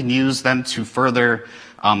finally, we can use them to further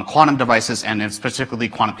quantum devices, and it's particularly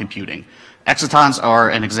quantum computing. Excitons are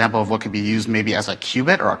an example of what could be used maybe as a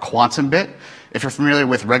qubit or a quantum bit. If you're familiar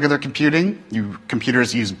with regular computing,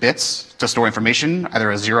 computers use bits to store information,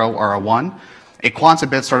 either a 0 or a 1. A quantum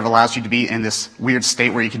bit sort of allows you to be in this weird state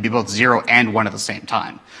where you can be both 0 and 1 at the same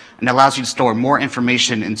time. And it allows you to store more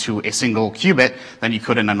information into a single qubit than you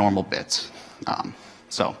could in a normal bit.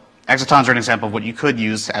 So excitons are an example of what you could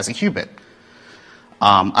use as a qubit.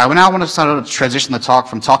 I now want to sort of transition the talk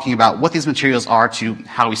from talking about what these materials are to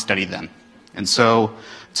how we study them. And so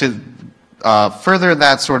to further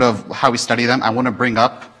that sort of how we study them, I want to bring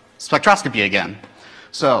up spectroscopy again.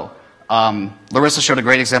 So Larissa showed a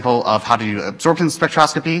great example of how to do absorption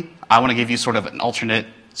spectroscopy. I want to give you sort of an alternate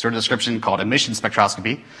sort of description called emission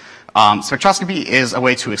spectroscopy. Spectroscopy is a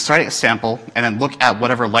way to excite a sample and then look at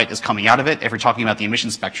whatever light is coming out of it if we're talking about the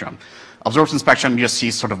emission spectrum. Absorption spectrum, you just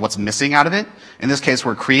see sort of what's missing out of it. In this case,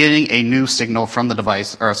 we're creating a new signal from the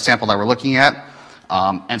device or a sample that we're looking at,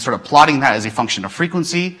 and sort of plotting that as a function of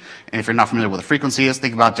frequency. And if you're not familiar with what a frequency is,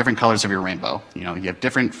 think about different colors of your rainbow. You know, you have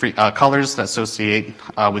different colors that associate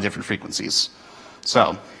with different frequencies.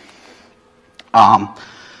 So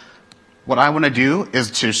what I want to do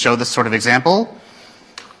is to show this sort of example.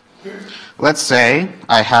 Let's say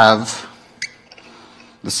I have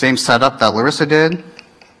the same setup that Larissa did.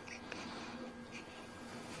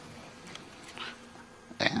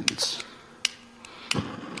 And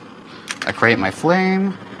I create my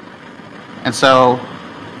flame. And so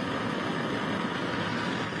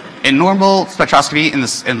in normal spectroscopy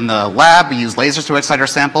in the lab, we use lasers to excite our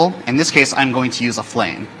sample. In this case, I'm going to use a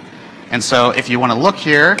flame. And so if you want to look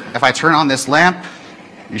here, if I turn on this lamp,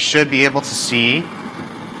 you should be able to see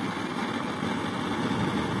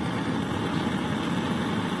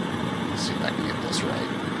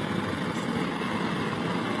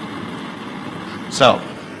So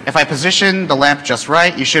if I position the lamp just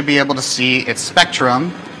right, you should be able to see its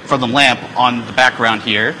spectrum from the lamp on the background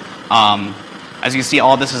here. As you can see,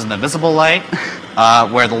 all this is in the visible light,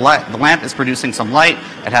 where the lamp is producing some light.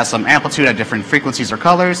 It has some amplitude at different frequencies or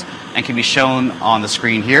colors and can be shown on the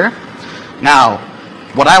screen here. Now,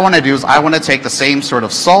 what I want to do is I want to take the same sort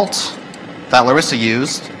of salt that Larissa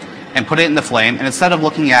used and put it in the flame. And instead of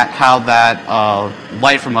looking at how that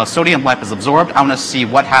light from a sodium lamp is absorbed, I want to see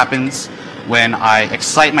what happens when I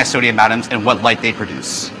excite my sodium atoms and what light they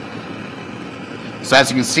produce. So as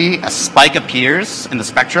you can see, a spike appears in the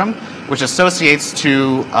spectrum, which associates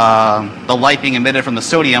to the light being emitted from the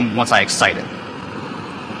sodium once I excite it.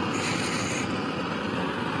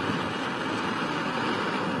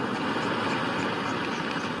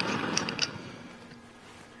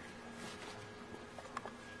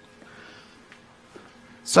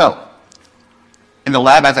 So, in the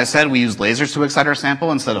lab, as I said, we use lasers to excite our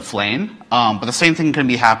sample instead of flame. But the same thing can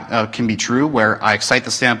be true where I excite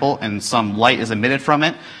the sample and some light is emitted from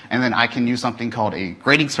it, and then I can use something called a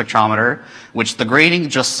grating spectrometer, which the grating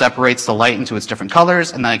just separates the light into its different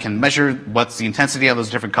colors, and then I can measure what's the intensity of those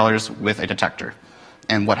different colors with a detector.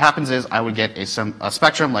 And what happens is I would get a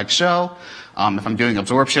spectrum like show. If I'm doing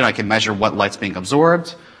absorption, I can measure what light's being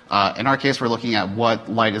absorbed. In our case, we're looking at what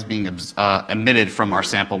light is being emitted from our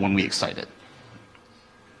sample when we excite it.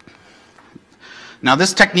 Now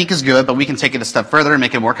this technique is good, but we can take it a step further and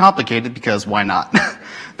make it more complicated, because why not?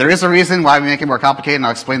 There is a reason why we make it more complicated, and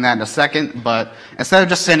I'll explain that in a second, but instead of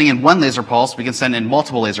just sending in one laser pulse, we can send in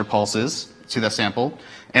multiple laser pulses to the sample,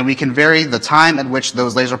 and we can vary the time at which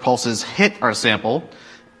those laser pulses hit our sample,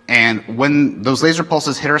 and when those laser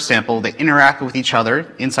pulses hit our sample, they interact with each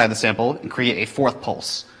other inside the sample and create a fourth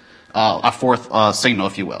pulse, a fourth signal,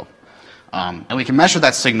 if you will. And we can measure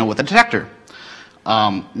that signal with a detector.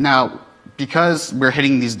 Now, because we're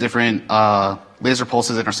hitting these different laser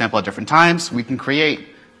pulses in our sample at different times, we can create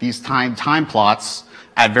these time plots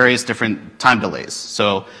at various different time delays.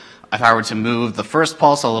 So if I were to move the first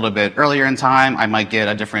pulse a little bit earlier in time, I might get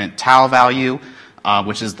a different tau value,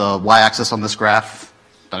 which is the y-axis on this graph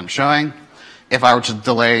that I'm showing. If I were to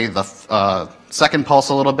delay the second pulse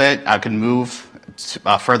a little bit, I can move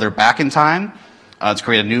further back in time to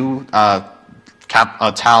create a new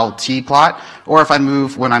tau t plot, or if I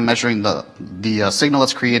move when I'm measuring the signal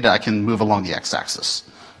that's created, I can move along the x-axis.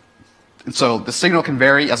 And so the signal can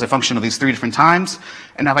vary as a function of these three different times,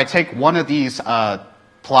 and if I take one of these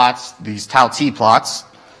plots, these tau t plots,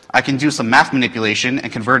 I can do some math manipulation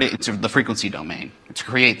and convert it into the frequency domain to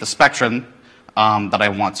create the spectrum that I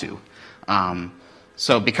want to.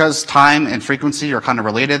 So because time and frequency are kind of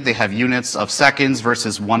related, they have units of seconds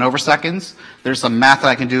versus 1/seconds. There's some math that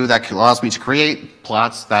I can do that allows me to create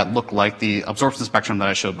plots that look like the absorption spectrum that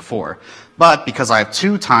I showed before. But because I have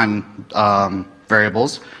two time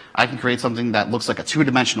variables, I can create something that looks like a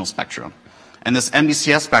two-dimensional spectrum. And this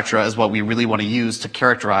MDCS spectra is what we really want to use to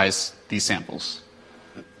characterize these samples.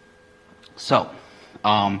 So,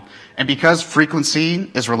 and because frequency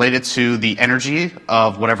is related to the energy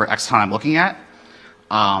of whatever exciton I'm looking at,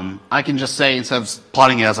 I can just say, instead of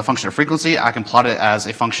plotting it as a function of frequency, I can plot it as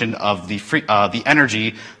a function of the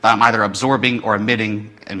energy that I'm either absorbing or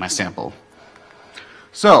emitting in my sample.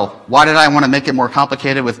 So, why did I want to make it more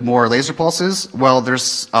complicated with more laser pulses? Well,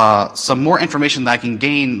 there's some more information that I can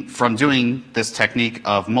gain from doing this technique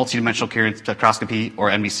of multidimensional coherent spectroscopy, or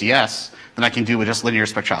MDCS, than I can do with just linear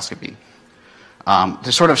spectroscopy.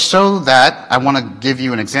 To sort of show that, I want to give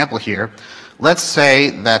you an example here. Let's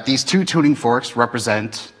say that these two tuning forks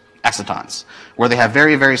represent excitons, where they have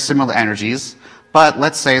very, very similar energies, but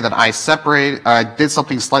let's say that I did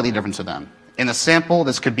something slightly different to them. In a sample,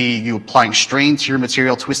 this could be you applying strain to your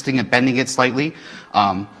material, twisting and bending it slightly,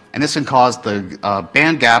 and this can cause the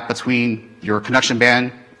band gap between your conduction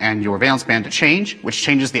band and your valence band to change, which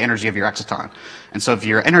changes the energy of your exciton. And so if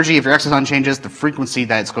your energy of your exciton changes, the frequency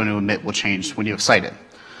that it's going to emit will change when you excite it.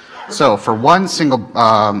 So for one single,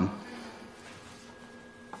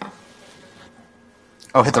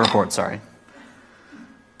 hit the record, sorry.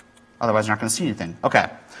 Otherwise you're not going to see anything. Okay.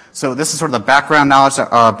 So this is sort of the background knowledge,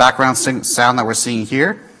 background sound that we're seeing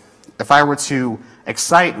here. If I were to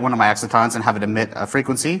excite one of my excitons and have it emit a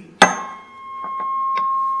frequency,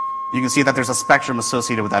 you can see that there's a spectrum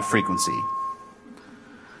associated with that frequency.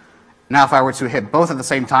 Now if I were to hit both at the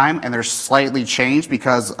same time and they're slightly changed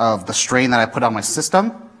because of the strain that I put on my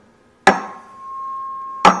system,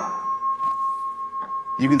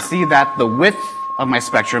 you can see that the width of my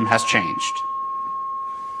spectrum has changed.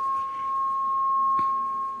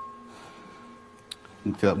 Let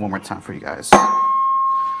me do that one more time for you guys. So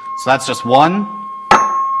that's just one.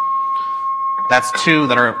 That's two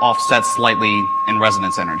that are offset slightly in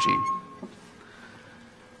resonance energy.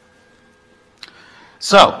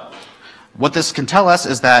 So what this can tell us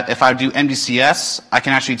is that if I do MDCS, I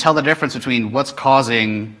can actually tell the difference between what's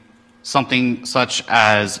causing something such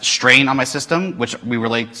as strain on my system, which we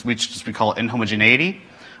call inhomogeneity,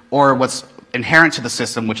 or what's inherent to the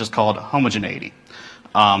system, which is called homogeneity.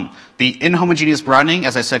 The inhomogeneous broadening,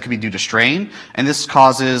 as I said, could be due to strain, and this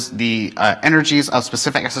causes the energies of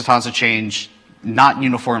specific excitons to change not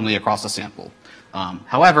uniformly across the sample.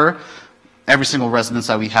 However, every single resonance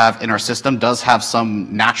that we have in our system does have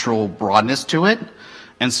some natural broadness to it,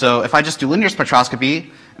 and so if I just do linear spectroscopy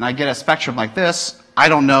and I get a spectrum like this, I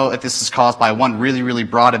don't know if this is caused by one really, really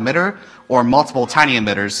broad emitter or multiple tiny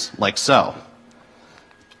emitters like so.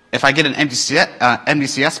 If I get an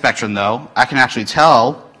MDCS spectrum, though, I can actually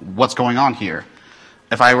tell what's going on here.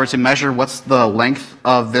 If I were to measure what's the length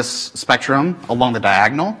of this spectrum along the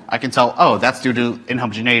diagonal, I can tell, oh, that's due to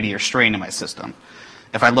inhomogeneity or strain in my system.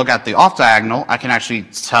 If I look at the off diagonal, I can actually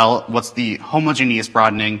tell what's the homogeneous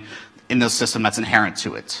broadening in the system that's inherent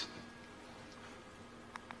to it.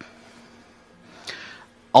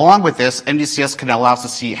 Along with this, MDCS can allow us to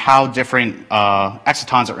see how different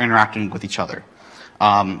excitons are interacting with each other.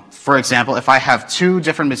 For example, if I have two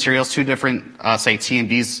different materials, two different, say,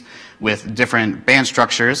 TMBs with different band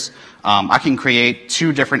structures, I can create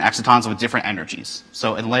two different excitons with different energies.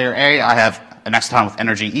 So in layer A, I have an exciton with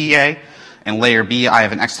energy EA. In layer B, I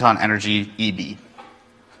have an exciton energy EB.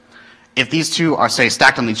 If these two are, say,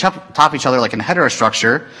 stacked on top of each other like in a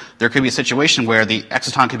heterostructure, there could be a situation where the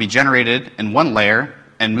exciton could be generated in one layer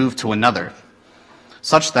and moved to another,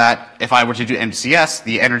 such that if I were to do MDCS,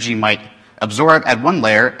 the energy might absorb at one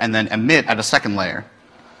layer and then emit at a second layer.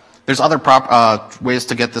 There's other ways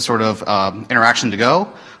to get this sort of interaction to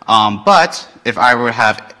go, but if I were to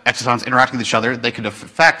have excitons interacting with each other, they could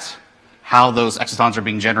affect how those excitons are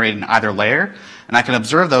being generated in either layer, and I can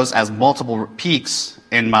observe those as multiple peaks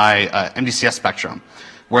in my MDCS spectrum,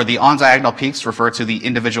 where the on-diagonal peaks refer to the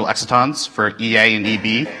individual excitons for EA and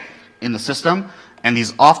EB in the system, and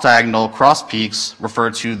these off-diagonal cross peaks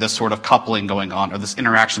refer to this sort of coupling going on, or this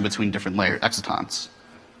interaction between different layer excitons.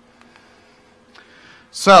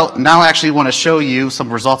 So now I actually want to show you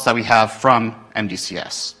some results that we have from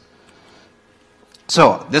MDCS.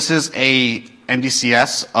 So this is a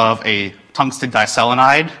MDCS of a tungsten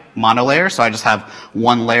diselenide monolayer. So I just have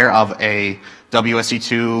one layer of a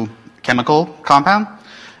WSE2 chemical compound.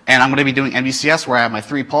 And I'm going to be doing MDCS where I have my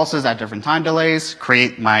 3 pulses at different time delays,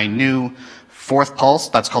 create my new 4th pulse,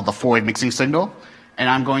 that's called the 4-wave mixing signal, and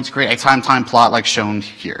I'm going to create a time-time plot like shown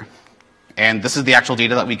here. And this is the actual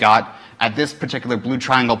data that we got at this particular blue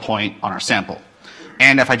triangle point on our sample.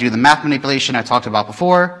 And if I do the math manipulation I talked about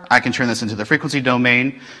before, I can turn this into the frequency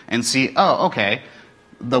domain and see, oh, okay,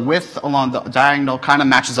 the width along the diagonal kind of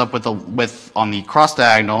matches up with the width on the cross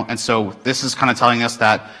diagonal. And so this is kind of telling us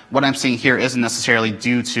that what I'm seeing here isn't necessarily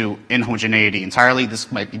due to inhomogeneity entirely.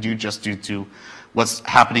 This might be just due to what's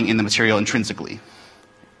happening in the material intrinsically.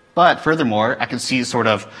 But furthermore, I can see sort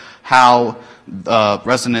of how the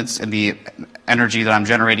resonance and the energy that I'm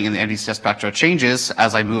generating in the MDCS spectra changes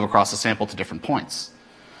as I move across the sample to different points.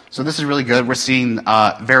 So this is really good. We're seeing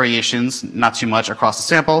variations, not too much, across the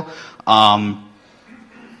sample.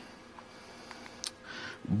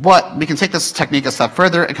 But we can take this technique a step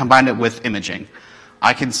further and combine it with imaging.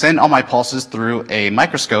 I can send all my pulses through a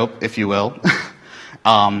microscope, if you will.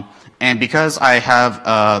 And because I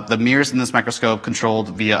have the mirrors in this microscope controlled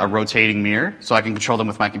via a rotating mirror, so I can control them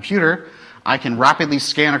with my computer, I can rapidly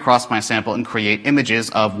scan across my sample and create images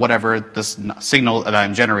of whatever this signal that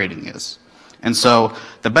I'm generating is. And so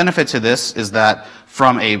the benefit to this is that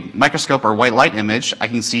from a microscope or white light image, I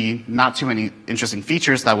can see not too many interesting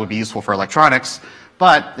features that would be useful for electronics.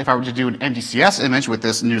 But if I were to do an MDCS image with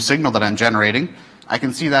this new signal that I'm generating, I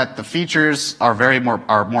can see that the features are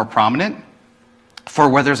more prominent for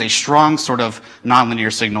where there's a strong sort of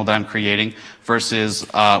nonlinear signal that I'm creating versus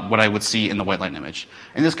what I would see in the white light image.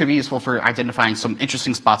 And this could be useful for identifying some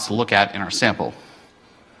interesting spots to look at in our sample.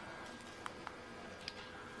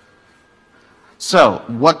 So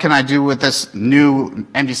what can I do with this new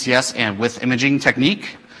MDCS and with imaging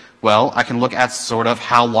technique? Well, I can look at sort of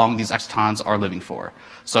how long these excitons are living for.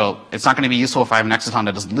 So it's not going to be useful if I have an exciton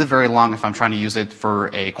that doesn't live very long if I'm trying to use it for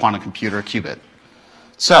a quantum computer qubit.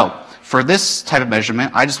 So for this type of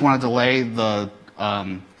measurement, I just want to delay the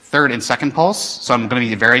third and second pulse. So I'm going to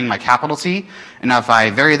be varying my capital T. And if I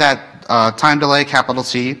vary that time delay, capital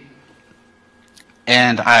T,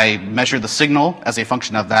 and I measure the signal as a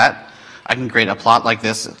function of that, I can create a plot like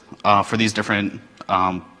this for these different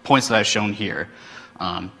points that I've shown here.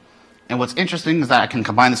 And what's interesting is that I can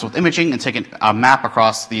combine this with imaging and take a map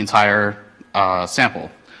across the entire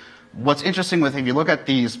sample. What's interesting with, if you look at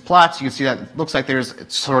these plots, you can see that it looks like there's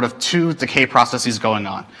sort of two decay processes going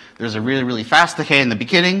on. There's a really, really fast decay in the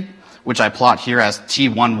beginning, which I plot here as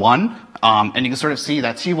T11. And you can sort of see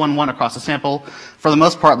that T11 across the sample, for the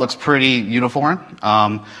most part, looks pretty uniform.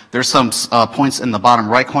 There's some points in the bottom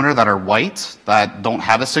right corner that are white that don't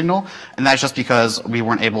have a signal, and that's just because we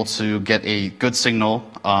weren't able to get a good signal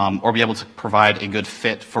or be able to provide a good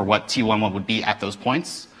fit for what T11 would be at those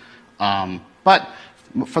points. But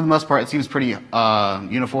for the most part, it seems pretty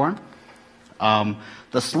uniform.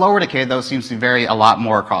 The slower decay, though, seems to vary a lot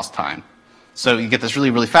more across time. So you get this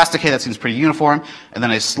really, really fast decay that seems pretty uniform, and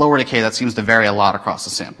then a slower decay that seems to vary a lot across the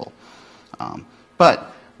sample.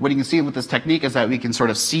 But what you can see with this technique is that we can sort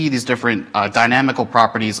of see these different dynamical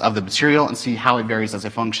properties of the material and see how it varies as a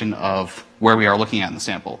function of where we are looking at in the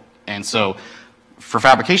sample. And so for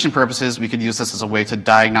fabrication purposes, we could use this as a way to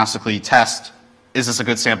diagnostically test, is this a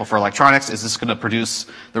good sample for electronics? Is this going to produce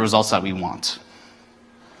the results that we want?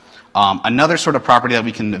 Another sort of property that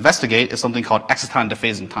we can investigate is something called exciton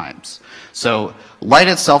dephasing times. So light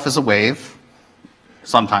itself is a wave,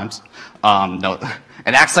 sometimes. No,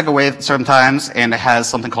 it acts like a wave sometimes, and it has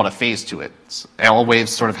something called a phase to it. All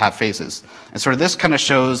waves sort of have phases. And sort of this kind of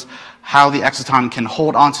shows how the exciton can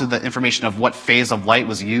hold onto the information of what phase of light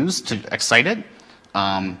was used to excite it.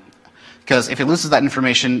 Because if it loses that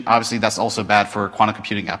information, obviously that's also bad for quantum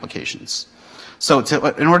computing applications. So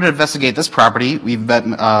in order to investigate this property, we've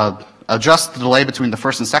adjust the delay between the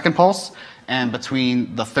first and second pulse and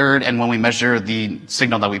between the third and when we measure the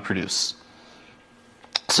signal that we produce.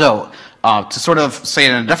 So to sort of say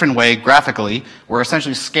it in a different way, graphically, we're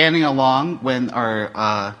essentially scanning along when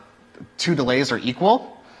our two delays are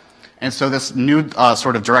equal. And so this new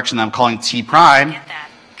sort of direction that I'm calling T prime,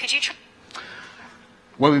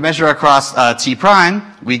 when we measure across T prime,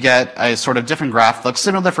 we get a sort of different graph. Looks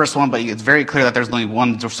similar to the first one, but it's very clear that there's only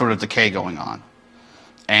one sort of decay going on.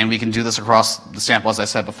 And we can do this across the sample, as I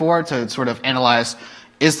said before, to sort of analyze,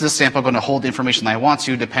 is this sample going to hold the information that I want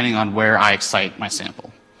to, depending on where I excite my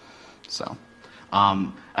sample. So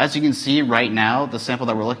as you can see right now, the sample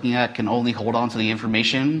that we're looking at can only hold on to the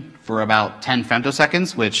information for about 10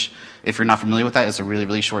 femtoseconds, which, if you're not familiar with that, is a really,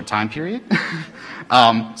 really short time period.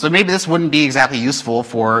 So maybe this wouldn't be exactly useful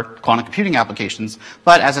for quantum computing applications,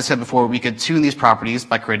 but as I said before, we could tune these properties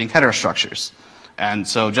by creating heterostructures. And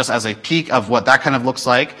so just as a peek of what that kind of looks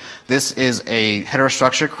like, this is a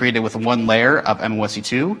heterostructure created with one layer of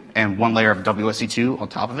MOSE2 and one layer of WSE2 on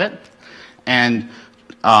top of it. And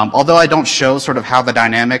Although I don't show sort of how the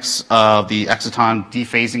dynamics of the exciton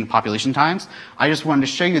dephasing population times, I just wanted to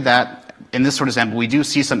show you that in this sort of example, we do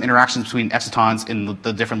see some interactions between excitons in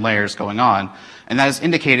the different layers going on. And that is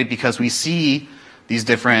indicated because we see these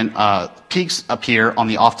different peaks appear on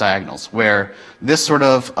the off diagonals, where this sort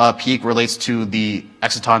of peak relates to the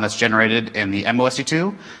exciton that's generated in the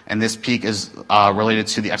MOSD2, and this peak is related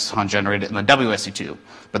to the exciton generated in the WSD2.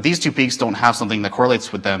 But these two peaks don't have something that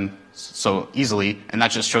correlates with them so easily, and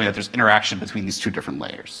that's just showing that there's interaction between these two different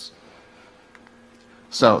layers.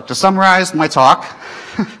 So to summarize my talk,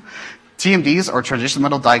 TMDs, or transition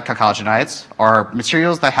metal dichalcogenides, are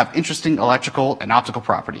materials that have interesting electrical and optical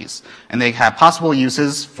properties, and they have possible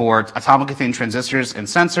uses for atomically thin transistors and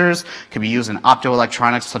sensors, can be used in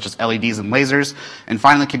optoelectronics such as LEDs and lasers, and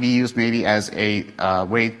finally can be used maybe as a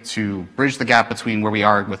way to bridge the gap between where we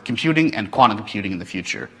are with computing and quantum computing in the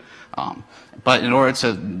future. But in order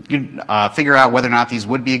to figure out whether or not these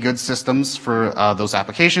would be good systems for those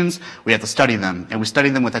applications, we have to study them. And we study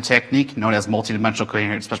them with a technique known as multidimensional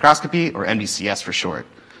coherent spectroscopy, or MDCS for short.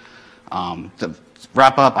 To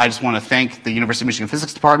wrap up, I just want to thank the University of Michigan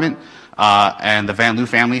Physics Department and the Van Loo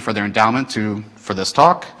family for their endowment for this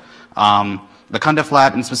talk. The Cundiff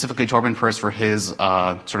Lab, and specifically Torben Perss for his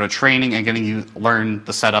sort of training and getting you learn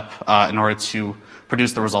the setup in order to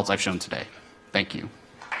produce the results I've shown today. Thank you.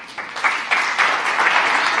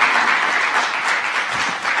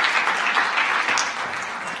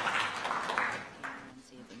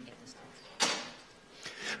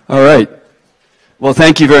 All right. Well,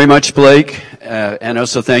 thank you very much, Blake, and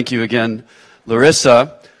also thank you again,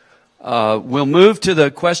 Larissa. We'll move to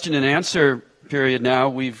the question and answer period now.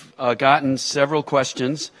 We've gotten several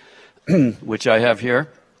questions, which I have here.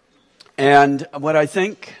 And what I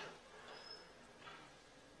think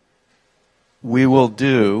we will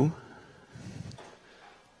do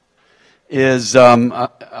is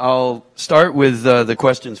I'll start with the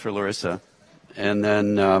questions for Larissa, and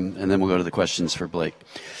then we'll go to the questions for Blake.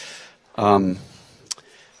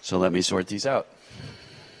 So let me sort these out.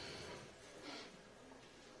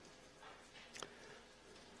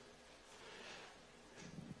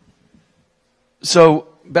 So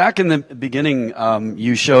back in the beginning,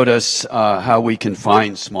 you showed us how we can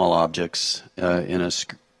find small objects in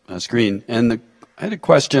a screen. And I had a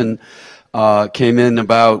question came in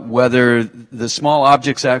about whether the small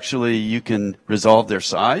objects actually you can resolve their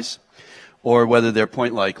size, or whether they're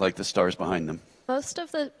point-like, like the stars behind them.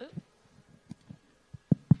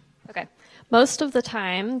 Most of the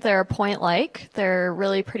time, they're point-like. They're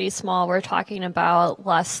really pretty small. We're talking about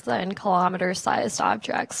less than kilometer-sized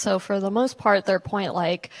objects. So for the most part, they're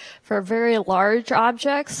point-like. For very large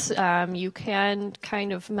objects, you can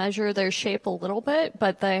kind of measure their shape a little bit,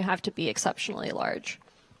 but they have to be exceptionally large.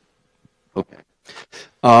 Okay.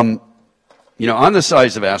 You know, on the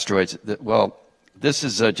size of asteroids, well, this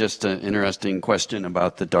is just an interesting question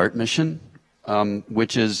about the DART mission.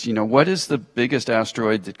 Which is, you know, what is the biggest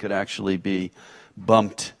asteroid that could actually be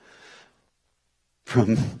bumped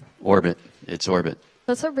from its orbit?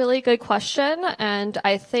 That's a really good question, and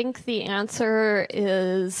I think the answer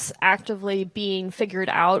is actively being figured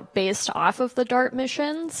out based off of the DART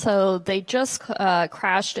mission. So they just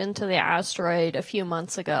crashed into the asteroid a few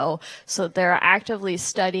months ago, so they're actively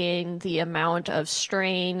studying the amount of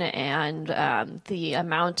strain and the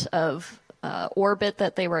amount of orbit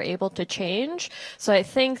that they were able to change. So I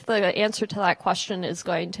think the answer to that question is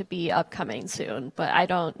going to be upcoming soon, but I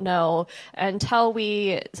don't know until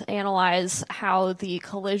we analyze how the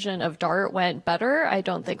collision of DART went better. I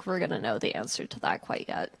don't think we're going to know the answer to that quite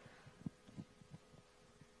yet.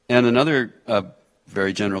 And another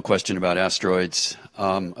very general question about asteroids,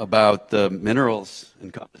 about the minerals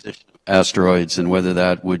and composition of asteroids, and whether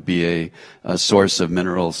that would be a source of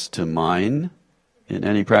minerals to mine in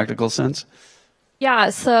any practical sense?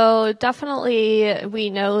 Yeah, so definitely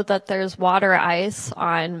we know that there's water ice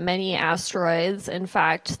on many asteroids. In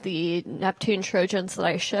fact, the Neptune Trojans that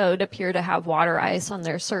I showed appear to have water ice on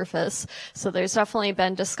their surface. So there's definitely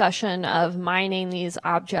been discussion of mining these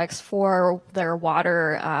objects for their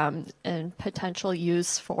water and potential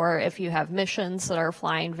use for if you have missions that are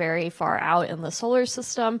flying very far out in the solar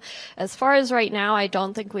system. As far as right now, I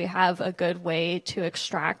don't think we have a good way to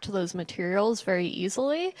extract those materials very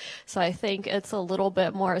easily. So I think it's a little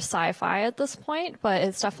bit more sci-fi at this point, but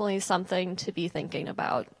it's definitely something to be thinking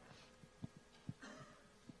about.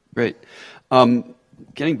 Great.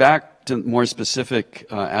 Getting back to more specific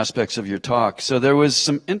aspects of your talk, so there was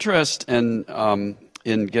some interest in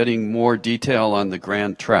getting more detail on the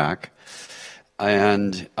Grand Track,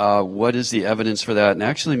 and what is the evidence for that, and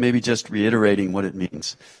actually maybe just reiterating what it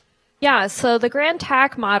means. Yeah, so the Grand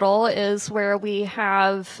TAC model is where we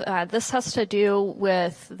have, this has to do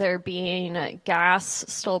with there being gas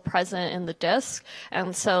still present in the disk,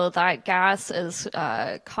 and so that gas is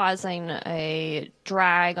causing a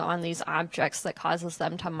drag on these objects that causes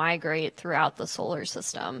them to migrate throughout the solar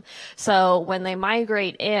system. So when they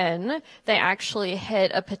migrate in, they actually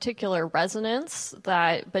hit a particular resonance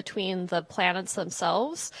that between the planets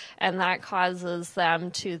themselves, and that causes them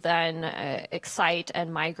to then excite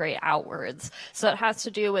and migrate outwards. So it has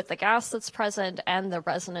to do with the gas that's present and the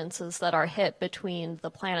resonances that are hit between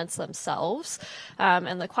the planets themselves.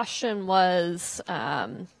 And the question was,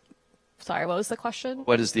 sorry, what was the question?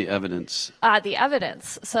 What is the evidence? The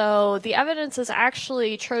evidence. So the evidence is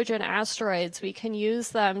actually Trojan asteroids. We can use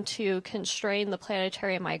them to constrain the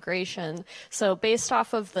planetary migration. So based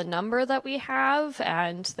off of the number that we have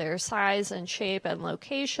and their size and shape and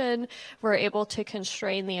location, we're able to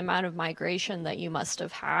constrain the amount of migration that you must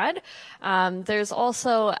have had. There's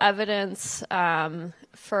also evidence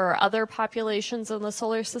for other populations in the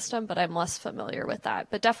solar system, but I'm less familiar with that.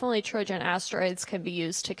 But definitely Trojan asteroids can be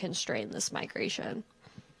used to constrain this migration.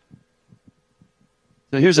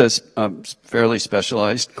 So here's a fairly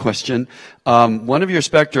specialized question. One of your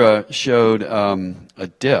spectra showed a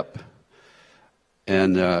dip,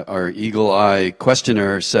 and our eagle eye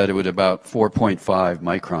questioner said it was about 4.5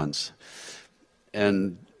 microns.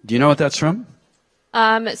 And do you know what that's from?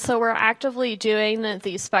 So we're actively doing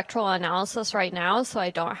the spectral analysis right now, so I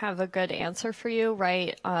don't have a good answer for you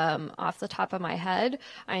right off the top of my head.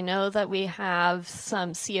 I know that we have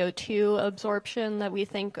some CO2 absorption that we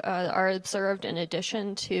think are observed in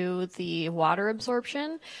addition to the water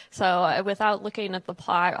absorption. So without looking at the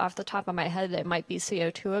plot off the top of my head, it might be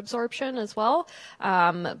CO2 absorption as well.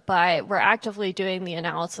 But we're actively doing the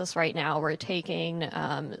analysis right now. We're taking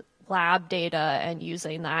lab data and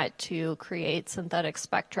using that to create synthetic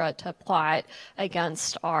spectra to plot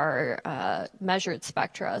against our measured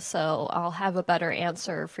spectra. So I'll have a better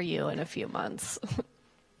answer for you in a few months.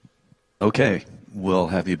 Okay, we'll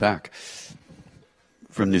have you back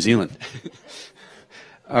from New Zealand.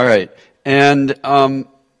 All right, and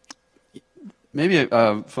maybe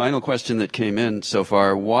a final question that came in so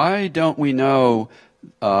far. Why don't we know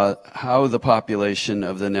how the population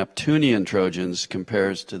of the Neptunian Trojans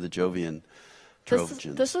compares to the Jovian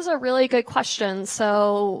Trojans? This is a really good question.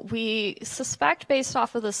 So we suspect based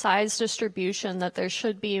off of the size distribution that there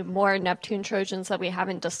should be more Neptune Trojans that we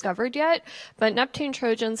haven't discovered yet, but Neptune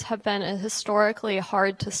Trojans have been a historically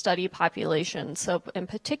hard to study population. So in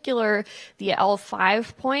particular, the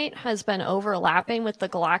L5 point has been overlapping with the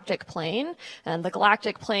galactic plane, and the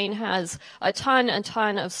galactic plane has a ton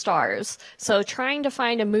of stars. So trying to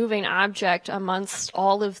find a moving object amongst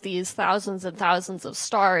all of these thousands and thousands of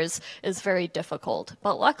stars is very difficult.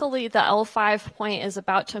 But luckily, the L5 point is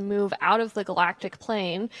about to move out of the galactic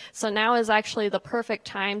plane, so now is actually the perfect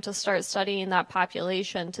time to start studying that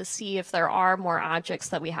population to see if there are more objects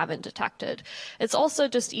that we haven't detected. It's also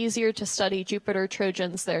just easier to study Jupiter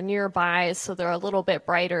Trojans. They're nearby, so they're a little bit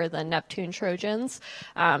brighter than Neptune Trojans.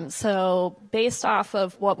 So based off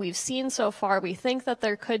of what we've seen so far, we think that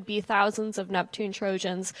there could be thousands of Neptune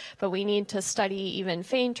Trojans, but we need to study even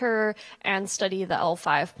fainter and study the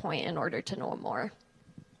L5 point in order to know more.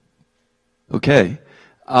 Okay.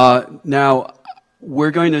 Now,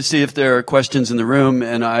 we're going to see if there are questions in the room,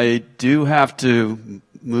 and I do have to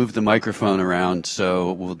move the microphone around,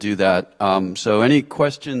 so we'll do that. So any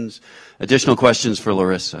questions, additional questions for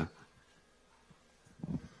Larissa?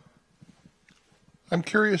 I'm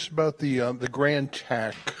curious about the Grand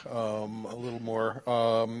TAC a little more.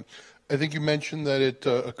 I think you mentioned that it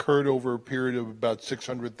occurred over a period of about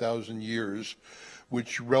 600,000 years,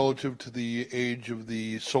 which relative to the age of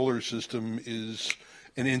the solar system is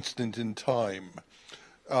an instant in time,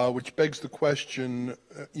 which begs the question,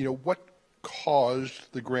 what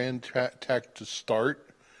caused the Grand TAC to start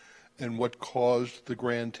and what caused the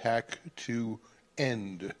Grand TAC to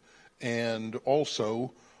end? And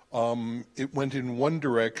also, it went in one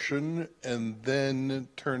direction and then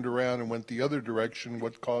turned around and went the other direction.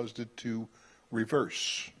 What caused it to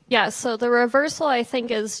reverse? Yeah, so the reversal, I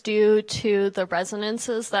think, is due to the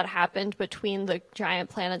resonances that happened between the giant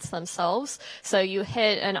planets themselves. So you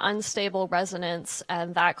hit an unstable resonance,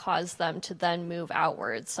 and that caused them to then move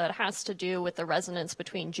outwards. So it has to do with the resonance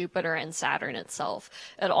between Jupiter and Saturn itself.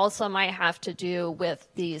 It also might have to do with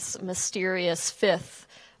these mysterious fifth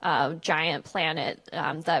giant planet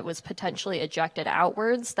that was potentially ejected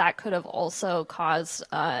outwards. That could have also caused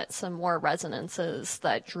some more resonances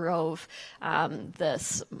that drove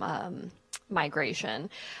this migration.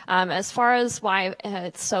 As far as why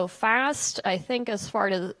it's so fast, I think as far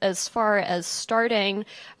as starting,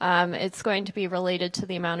 it's going to be related to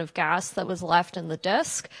the amount of gas that was left in the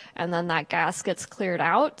disk, and then that gas gets cleared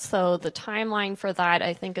out. So the timeline for that,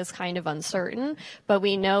 I think, is kind of uncertain, but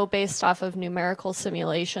we know based off of numerical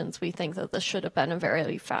simulations, we think that this should have been a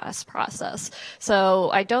very fast process. So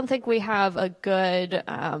I don't think we have a good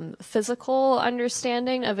physical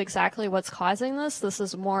understanding of exactly what's causing this. This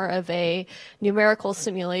is more of a numerical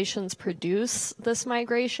simulations produce this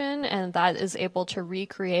migration, and that is able to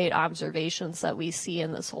recreate observations that we see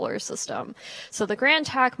in the solar system. So the Grand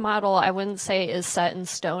TAC model, I wouldn't say is set in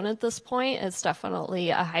stone at this point. It's definitely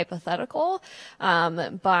a hypothetical,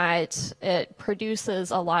 but it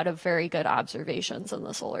produces a lot of very good observations in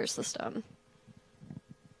the solar system.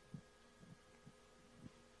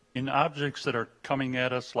 In objects that are coming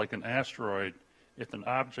at us like an asteroid, if an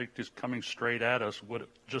object is coming straight at us, would it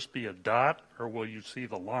just be a dot, or will you see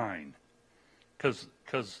the line? Because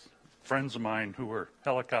friends of mine who are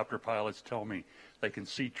helicopter pilots tell me they can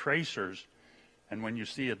see tracers, and when you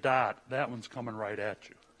see a dot, that one's coming right at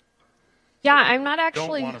you. Yeah, I'm not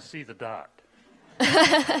actually... Don't want to see the dot.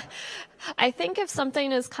 I think if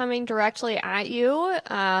something is coming directly at you,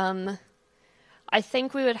 I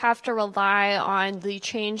think we would have to rely on the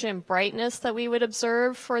change in brightness that we would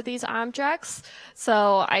observe for these objects.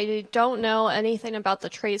 So I don't know anything about the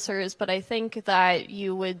tracers, but I think that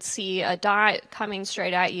you would see a dot coming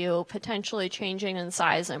straight at you, potentially changing in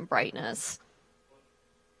size and brightness.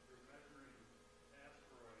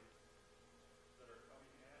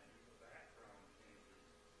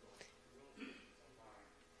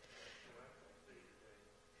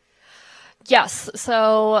 Yes,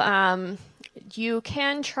 so you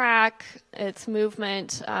can track its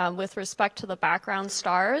movement with respect to the background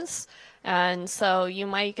stars, and so you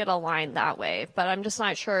might get a line that way, but I'm just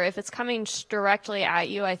not sure. If it's coming directly at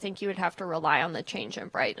you, I think you would have to rely on the change in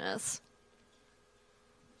brightness.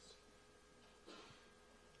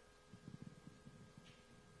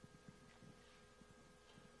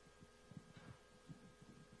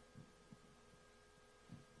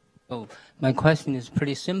 Oh, my question is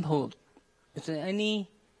pretty simple. Is there any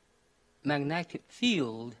magnetic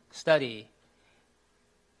field study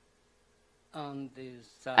on this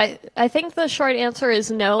side? I think the short answer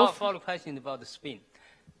is no. Follow question about the spin.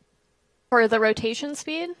 For the rotation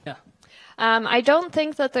speed? Yeah. I don't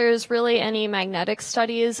think that there's really any magnetic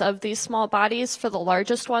studies of these small bodies. For the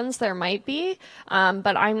largest ones, there might be,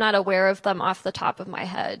 but I'm not aware of them off the top of my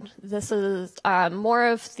head. This is more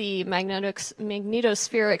of the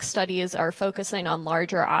magnetospheric studies are focusing on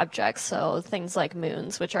larger objects, so things like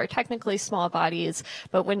moons, which are technically small bodies,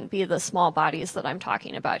 but wouldn't be the small bodies that I'm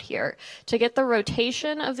talking about here. To get the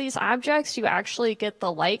rotation of these objects, you actually get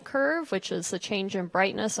the light curve, which is the change in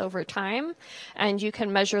brightness over time, and you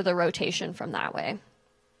can measure the rotation from that way.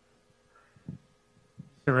 Is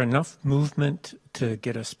there enough movement to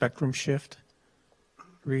get a spectrum shift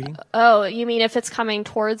reading? Oh, you mean if it's coming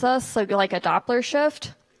towards us, so like a Doppler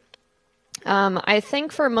shift? I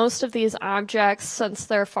think for most of these objects, since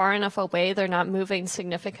they're far enough away, they're not moving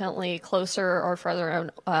significantly closer or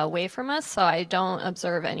further away from us, so I don't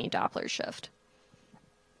observe any Doppler shift.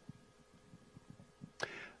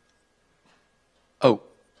 Oh,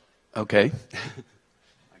 okay.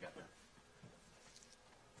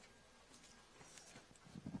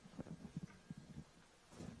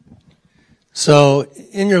 So,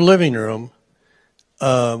 in your living room,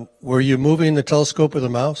 were you moving the telescope with a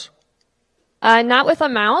mouse? Not with a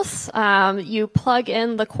mouse. You plug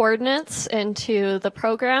in the coordinates into the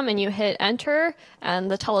program and you hit enter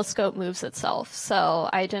and the telescope moves itself. So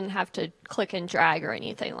I didn't have to click and drag or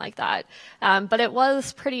anything like that. But it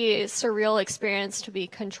was pretty surreal experience to be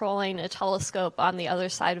controlling a telescope on the other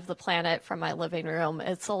side of the planet from my living room.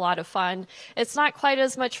 It's a lot of fun. It's not quite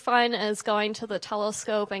as much fun as going to the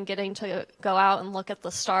telescope and getting to go out and look at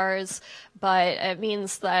the stars, but it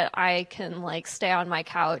means that I can like stay on my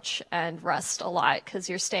couch and rest a lot because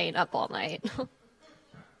you're staying up all night.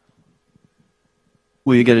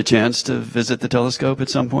 Will you get a chance to visit the telescope at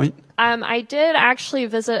some point? I did actually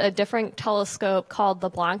visit a different telescope called the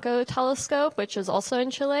Blanco telescope, which is also in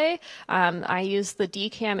Chile. I used the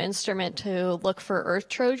DCAM instrument to look for Earth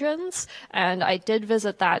Trojans, and I did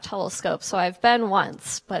visit that telescope. So I've been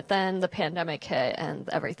once, but then the pandemic hit and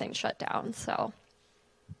everything shut down. So.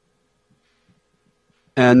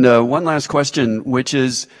 And one last question, which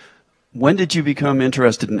is, when did you become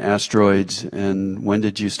interested in asteroids, and when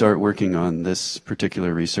did you start working on this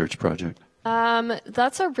particular research project?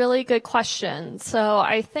 That's a really good question. So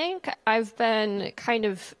I think I've been kind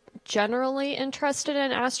of generally interested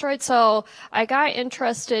in asteroids. So I got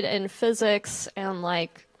interested in physics and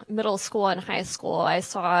like middle school and high school. I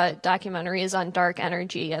saw documentaries on dark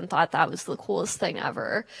energy and thought that was the coolest thing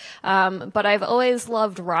ever. But I've always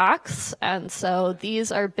loved rocks, and so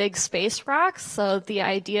these are big space rocks. So the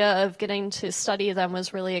idea of getting to study them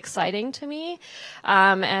was really exciting to me.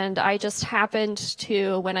 And I just happened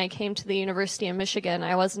to, when I came to the University of Michigan,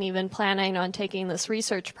 I wasn't even planning on taking this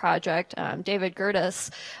research project. David Gertis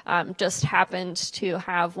just happened to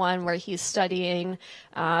have one where he's studying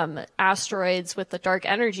asteroids with the dark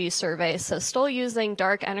energy survey, so still using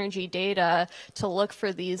dark energy data to look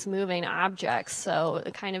for these moving objects, so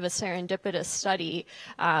kind of a serendipitous study,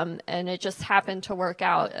 and it just happened to work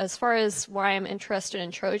out. As far as why I'm interested in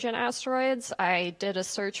Trojan asteroids, I did a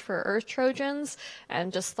search for Earth Trojans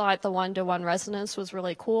and just thought the one-to-one resonance was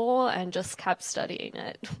really cool and just kept studying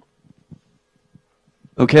it.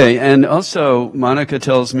 Okay, and also Monica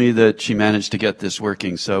tells me that she managed to get this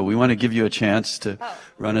working, so we want to give you a chance to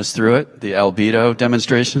run us through it, the albedo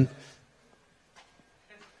demonstration.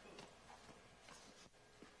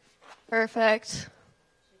 Perfect.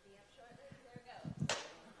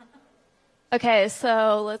 Okay,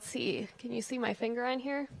 so let's see. Can you see my finger on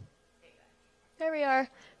here? There we are.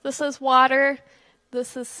 This is water,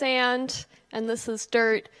 this is sand, and this is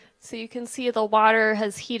dirt. So you can see the water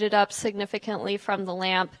has heated up significantly from the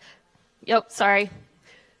lamp. Yep, sorry.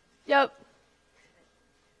 Yep.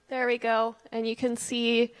 There we go. And you can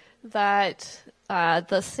see that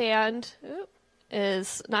the sand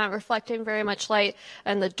is not reflecting very much light,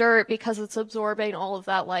 and the dirt, because it's absorbing all of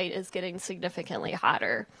that light, is getting significantly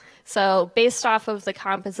hotter. So based off of the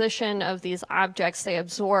composition of these objects, they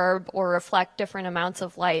absorb or reflect different amounts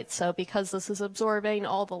of light. So because this is absorbing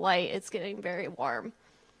all the light, it's getting very warm.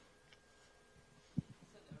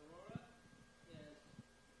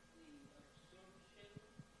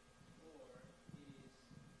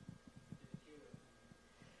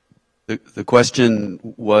 The question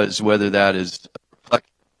was whether that is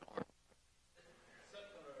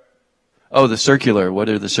oh, the circular. What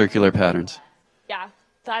are the circular patterns? Yeah,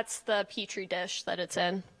 that's the Petri dish that it's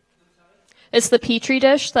in. It's the Petri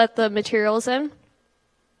dish that the material's in.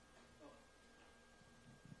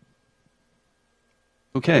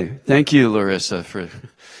 Okay, thank you, Larissa, for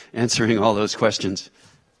answering all those questions.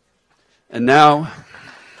 And now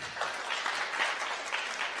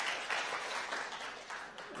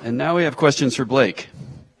we have questions for Blake.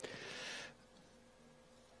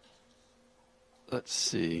 Let's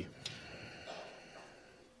see.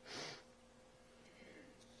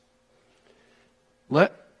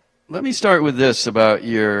 Let me start with this about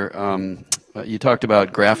your, you talked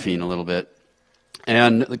about graphene a little bit.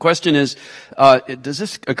 And the question is, does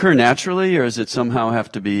this occur naturally, or does it somehow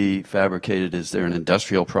have to be fabricated? Is there an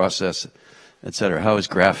industrial process, et cetera? How is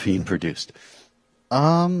graphene produced?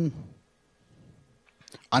 I'm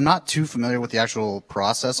not too familiar with the actual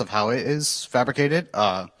process of how it is fabricated.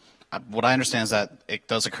 What I understand is that it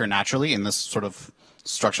does occur naturally in this sort of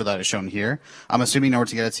structure that is shown here. I'm assuming in order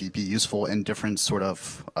to get it to be useful in different sort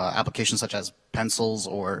of applications such as pencils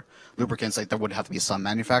or lubricants, like there would have to be some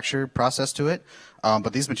manufacture process to it.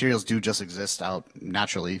 But these materials do just exist out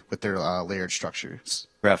naturally with their layered structures.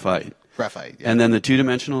 Graphite. Graphite, yeah. And then the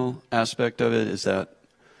two-dimensional aspect of it, is that?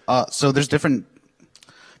 So there's different,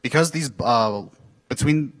 because these,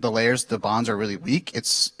 between the layers, the bonds are really weak,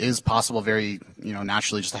 it is possible very,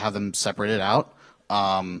 naturally just to have them separated out.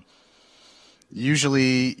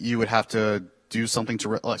 Usually you would have to do something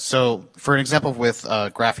to, so for an example with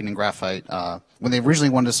graphene and graphite, when they originally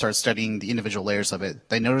wanted to start studying the individual layers of it,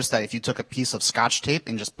 they noticed that if you took a piece of Scotch tape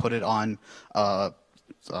and just put it on a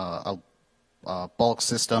bulk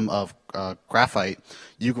system of graphite,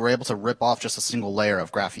 you were able to rip off just a single layer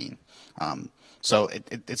of graphene. So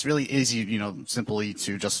it's really easy, simply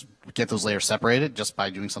to just get those layers separated just by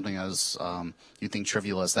doing something as you think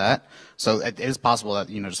trivial as that. So it is possible that,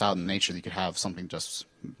 just out in nature, you could have something just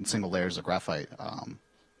single layers of graphite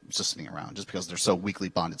just sitting around just because they're so weakly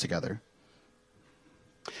bonded together.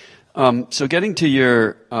 So getting to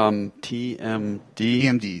your EMDs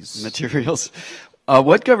materials,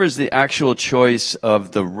 what governs the actual choice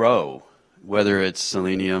of the row, whether it's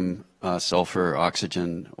selenium, sulfur,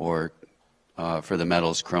 oxygen, or for the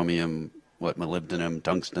metals, chromium, molybdenum,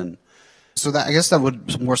 tungsten? So I guess that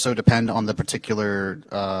would more so depend on the particular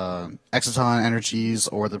exciton energies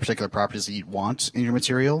or the particular properties that you'd want in your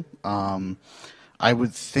material. I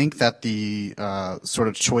would think that the sort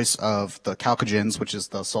of choice of the chalcogens, which is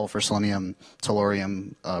the sulfur, selenium,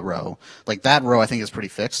 tellurium row, like that row I think is pretty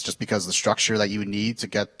fixed just because the structure that you would need to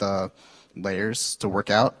get the layers to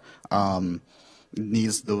work out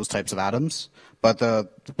needs those types of atoms. But the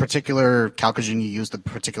particular chalcogen you use, the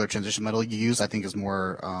particular transition metal you use, I think is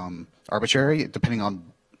more arbitrary, depending on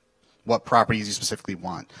what properties you specifically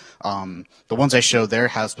want. The ones I showed there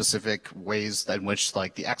have specific ways in which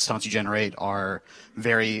like the excitons you generate are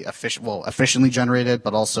very efficiently generated,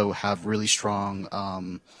 but also have really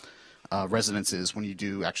strong resonances when you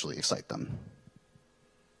do actually excite them.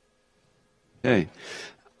 Okay.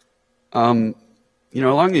 Along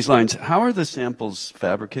these lines, how are the samples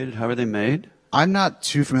fabricated? How are they made? I'm not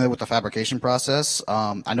too familiar with the fabrication process.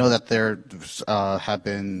 I know that there have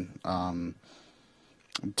been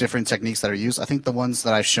different techniques that are used. I think the ones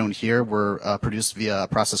that I've shown here were produced via a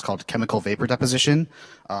process called chemical vapor deposition.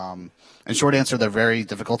 In short answer, they're very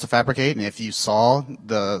difficult to fabricate, and if you saw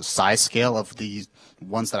the size scale of the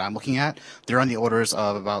ones that I'm looking at, they're on the orders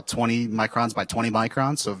of about 20 microns by 20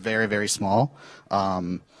 microns, so very, very small.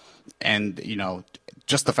 And,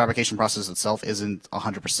 just the fabrication process itself isn't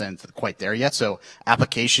 100% quite there yet. So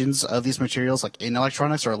applications of these materials, like in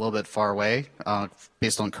electronics, are a little bit far away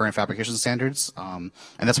based on current fabrication standards. And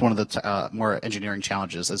that's one of the more engineering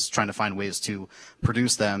challenges, is trying to find ways to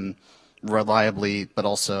produce them reliably, but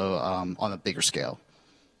also on a bigger scale.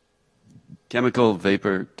 Chemical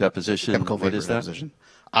vapor deposition. Chemical vapor what is deposition.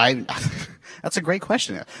 That's a great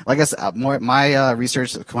question. Like I said, my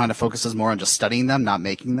research kind of focuses more on just studying them, not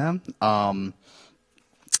making them.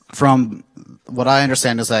 From what I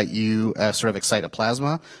understand is that you sort of excite a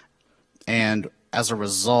plasma, and as a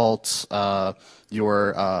result,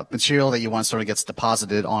 your material that you want sort of gets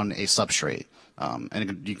deposited on a substrate.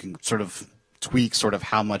 And you can sort of tweak sort of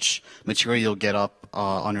how much material you'll get up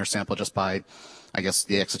on your sample just by, I guess,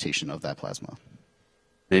 the excitation of that plasma.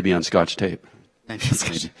 Maybe on Scotch tape. Maybe on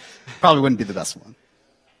Scotch tape. Probably wouldn't be the best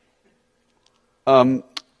one.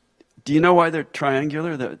 Do you know why they're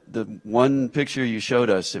triangular? The one picture you showed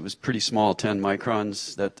us, it was pretty small, 10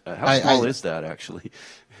 microns. How small is that, actually?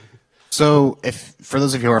 So, for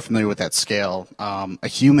those of you who are familiar with that scale, a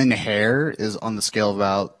human hair is on the scale of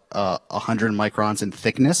about 100 microns in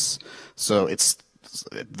thickness. So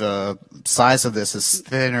the size of this is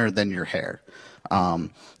thinner than your hair.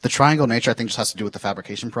 The triangle nature, I think, just has to do with the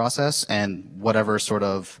fabrication process and whatever sort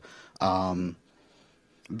of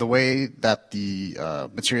the way that the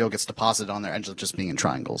material gets deposited on there ends up just being in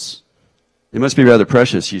triangles. It must be rather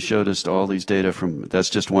precious. You showed us all these data that's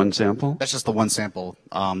just one sample? That's just the one sample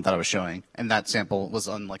that I was showing. And that sample was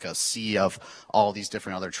on like a sea of all these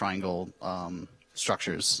different other triangle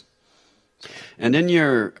structures. And in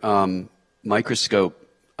your microscope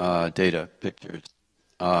data pictures,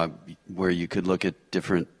 where you could look at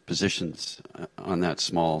different positions on that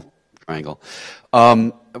small triangle,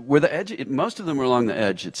 were the edge, most of them were along the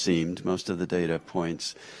edge, it seemed, most of the data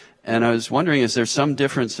points. And I was wondering, is there some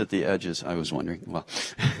difference at the edges? I was wondering. Well,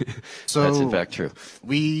 so that's in fact true.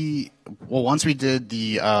 Once we did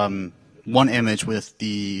the one image with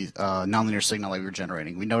the nonlinear signal that we were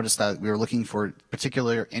generating, we noticed that we were looking for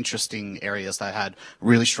particular interesting areas that had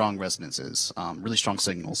really strong resonances, really strong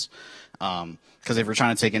signals. Because if you're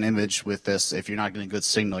trying to take an image with this, if you're not getting a good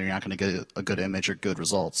signal, you're not going to get a good image or good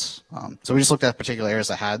results. So we just looked at particular areas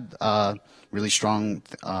that had really strong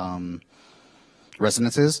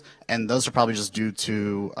resonances, and those are probably just due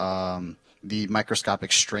to the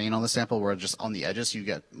microscopic strain on the sample, where just on the edges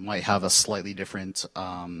you might have a slightly different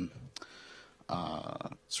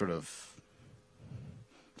sort of,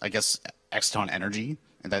 I guess, exciton energy,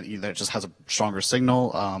 and that just has a stronger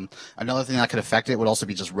signal. Another thing that could affect it would also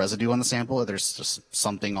be just residue on the sample. If there's just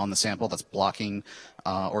something on the sample that's blocking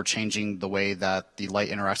or changing the way that the light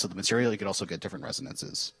interacts with the material, you could also get different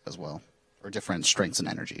resonances as well, or different strengths and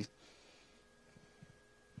energy.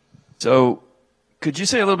 So could you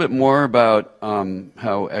say a little bit more about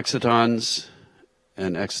how excitons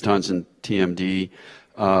and TMD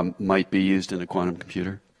might be used in a quantum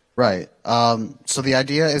computer? Right. So the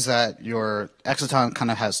idea is that your exciton kind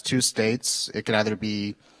of has two states. It could either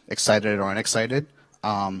be excited or unexcited.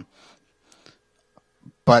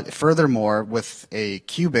 But furthermore, with a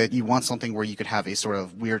qubit, you want something where you could have a sort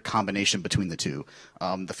of weird combination between the two.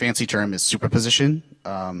 The fancy term is superposition.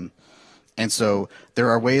 And so there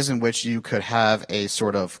are ways in which you could have a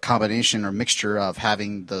sort of combination or mixture of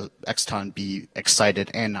having the exciton be excited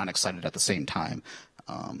and non-excited at the same time.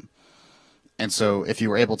 And so if you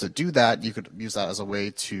were able to do that, you could use that as a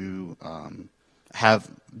way to have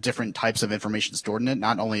different types of information stored in it.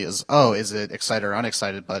 Not only is it excited or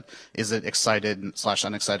unexcited, but is it excited /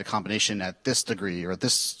 unexcited combination at this degree or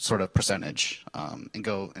this sort of percentage, and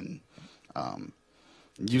go and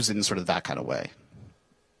use it in sort of that kind of way.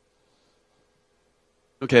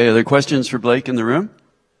 Okay, are there questions for Blake in the room?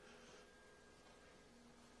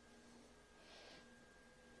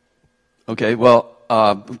 Okay, well,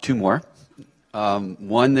 two more.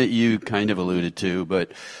 One that you kind of alluded to,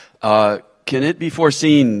 but can it be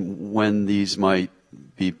foreseen when these might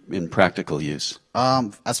be in practical use?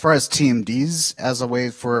 As far as TMDs as a way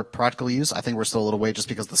for practical use, I think we're still a little way just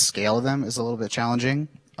because the scale of them is a little bit challenging.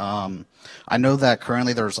 I know that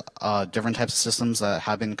currently there's different types of systems that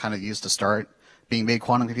have been kind of used to start being made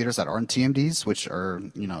quantum computers that aren't TMDs, which are,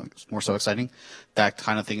 you know, more so exciting. That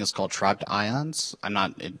kind of thing is called trapped ions. I'm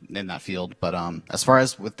not in that field, but as far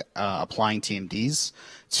as with applying TMDs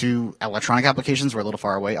to electronic applications, we're a little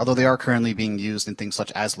far away, although they are currently being used in things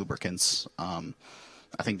such as lubricants. I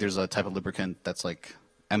think there's a type of lubricant that's like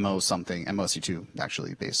MO something, MOC2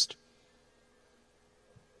 actually based.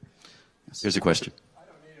 Yes. Here's a question. I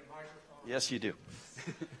don't need a microphone. Yes, you do. I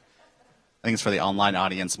think it's for the online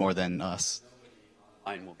audience more than us.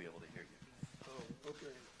 Online will be able to hear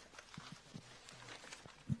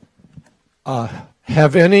you.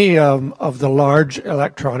 Have any of the large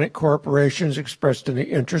electronic corporations expressed any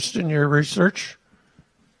interest in your research?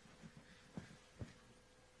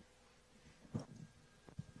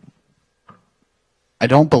 I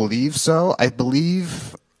don't believe so. I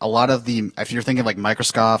believe a lot of the, if you're thinking like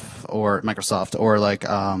Microsoft or like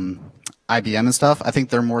IBM and stuff, I think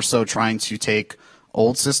they're more so trying to take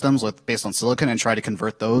old systems based on silicon and try to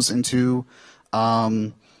convert those into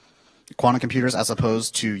quantum computers as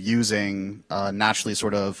opposed to using naturally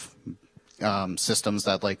sort of systems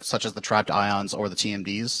that like such as the trapped ions or the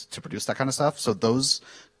TMDs to produce that kind of stuff. So those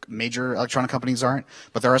major electronic companies aren't,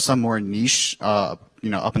 but there are some more niche, up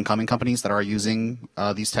and coming companies that are using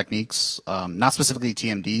these techniques, not specifically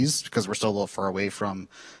TMDs because we're still a little far away from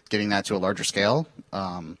getting that to a larger scale.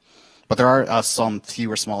 But there are some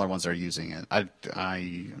fewer smaller ones that are using it. I'm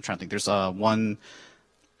trying to think. There's a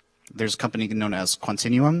company known as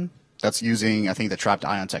Quantinuum that's using, I think, the trapped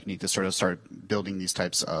ion technique to sort of start building these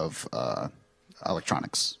types of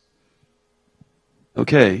electronics.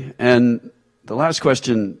 Okay, and the last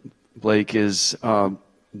question, Blake, is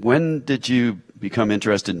when did you become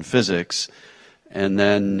interested in physics and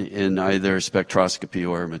then in either spectroscopy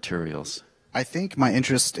or materials? I think my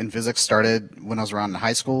interest in physics started when I was around in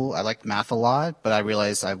high school. I liked math a lot, but I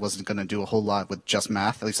realized I wasn't going to do a whole lot with just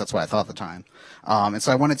math. At least that's what I thought at the time. And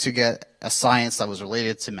so I wanted to get a science that was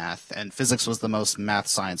related to math, and physics was the most math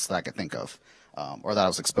science that I could think of, or that I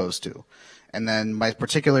was exposed to. And then my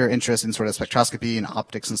particular interest in sort of spectroscopy and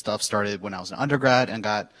optics and stuff started when I was an undergrad and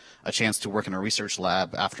got a chance to work in a research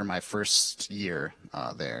lab after my first year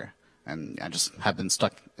there. And I just have been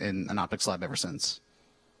stuck in an optics lab ever since.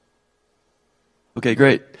 Okay,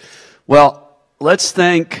 great. Well, let's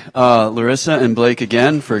thank Larissa and Blake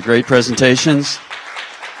again for great presentations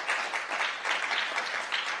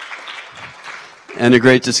and a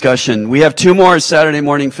great discussion. We have two more Saturday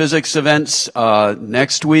morning physics events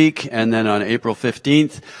next week and then on April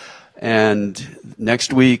 15th. And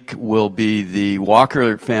next week will be the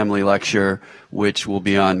Walker Family Lecture, which will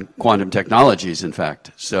be on quantum technologies, in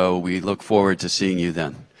fact. So we look forward to seeing you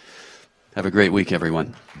then. Have a great week,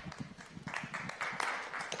 everyone.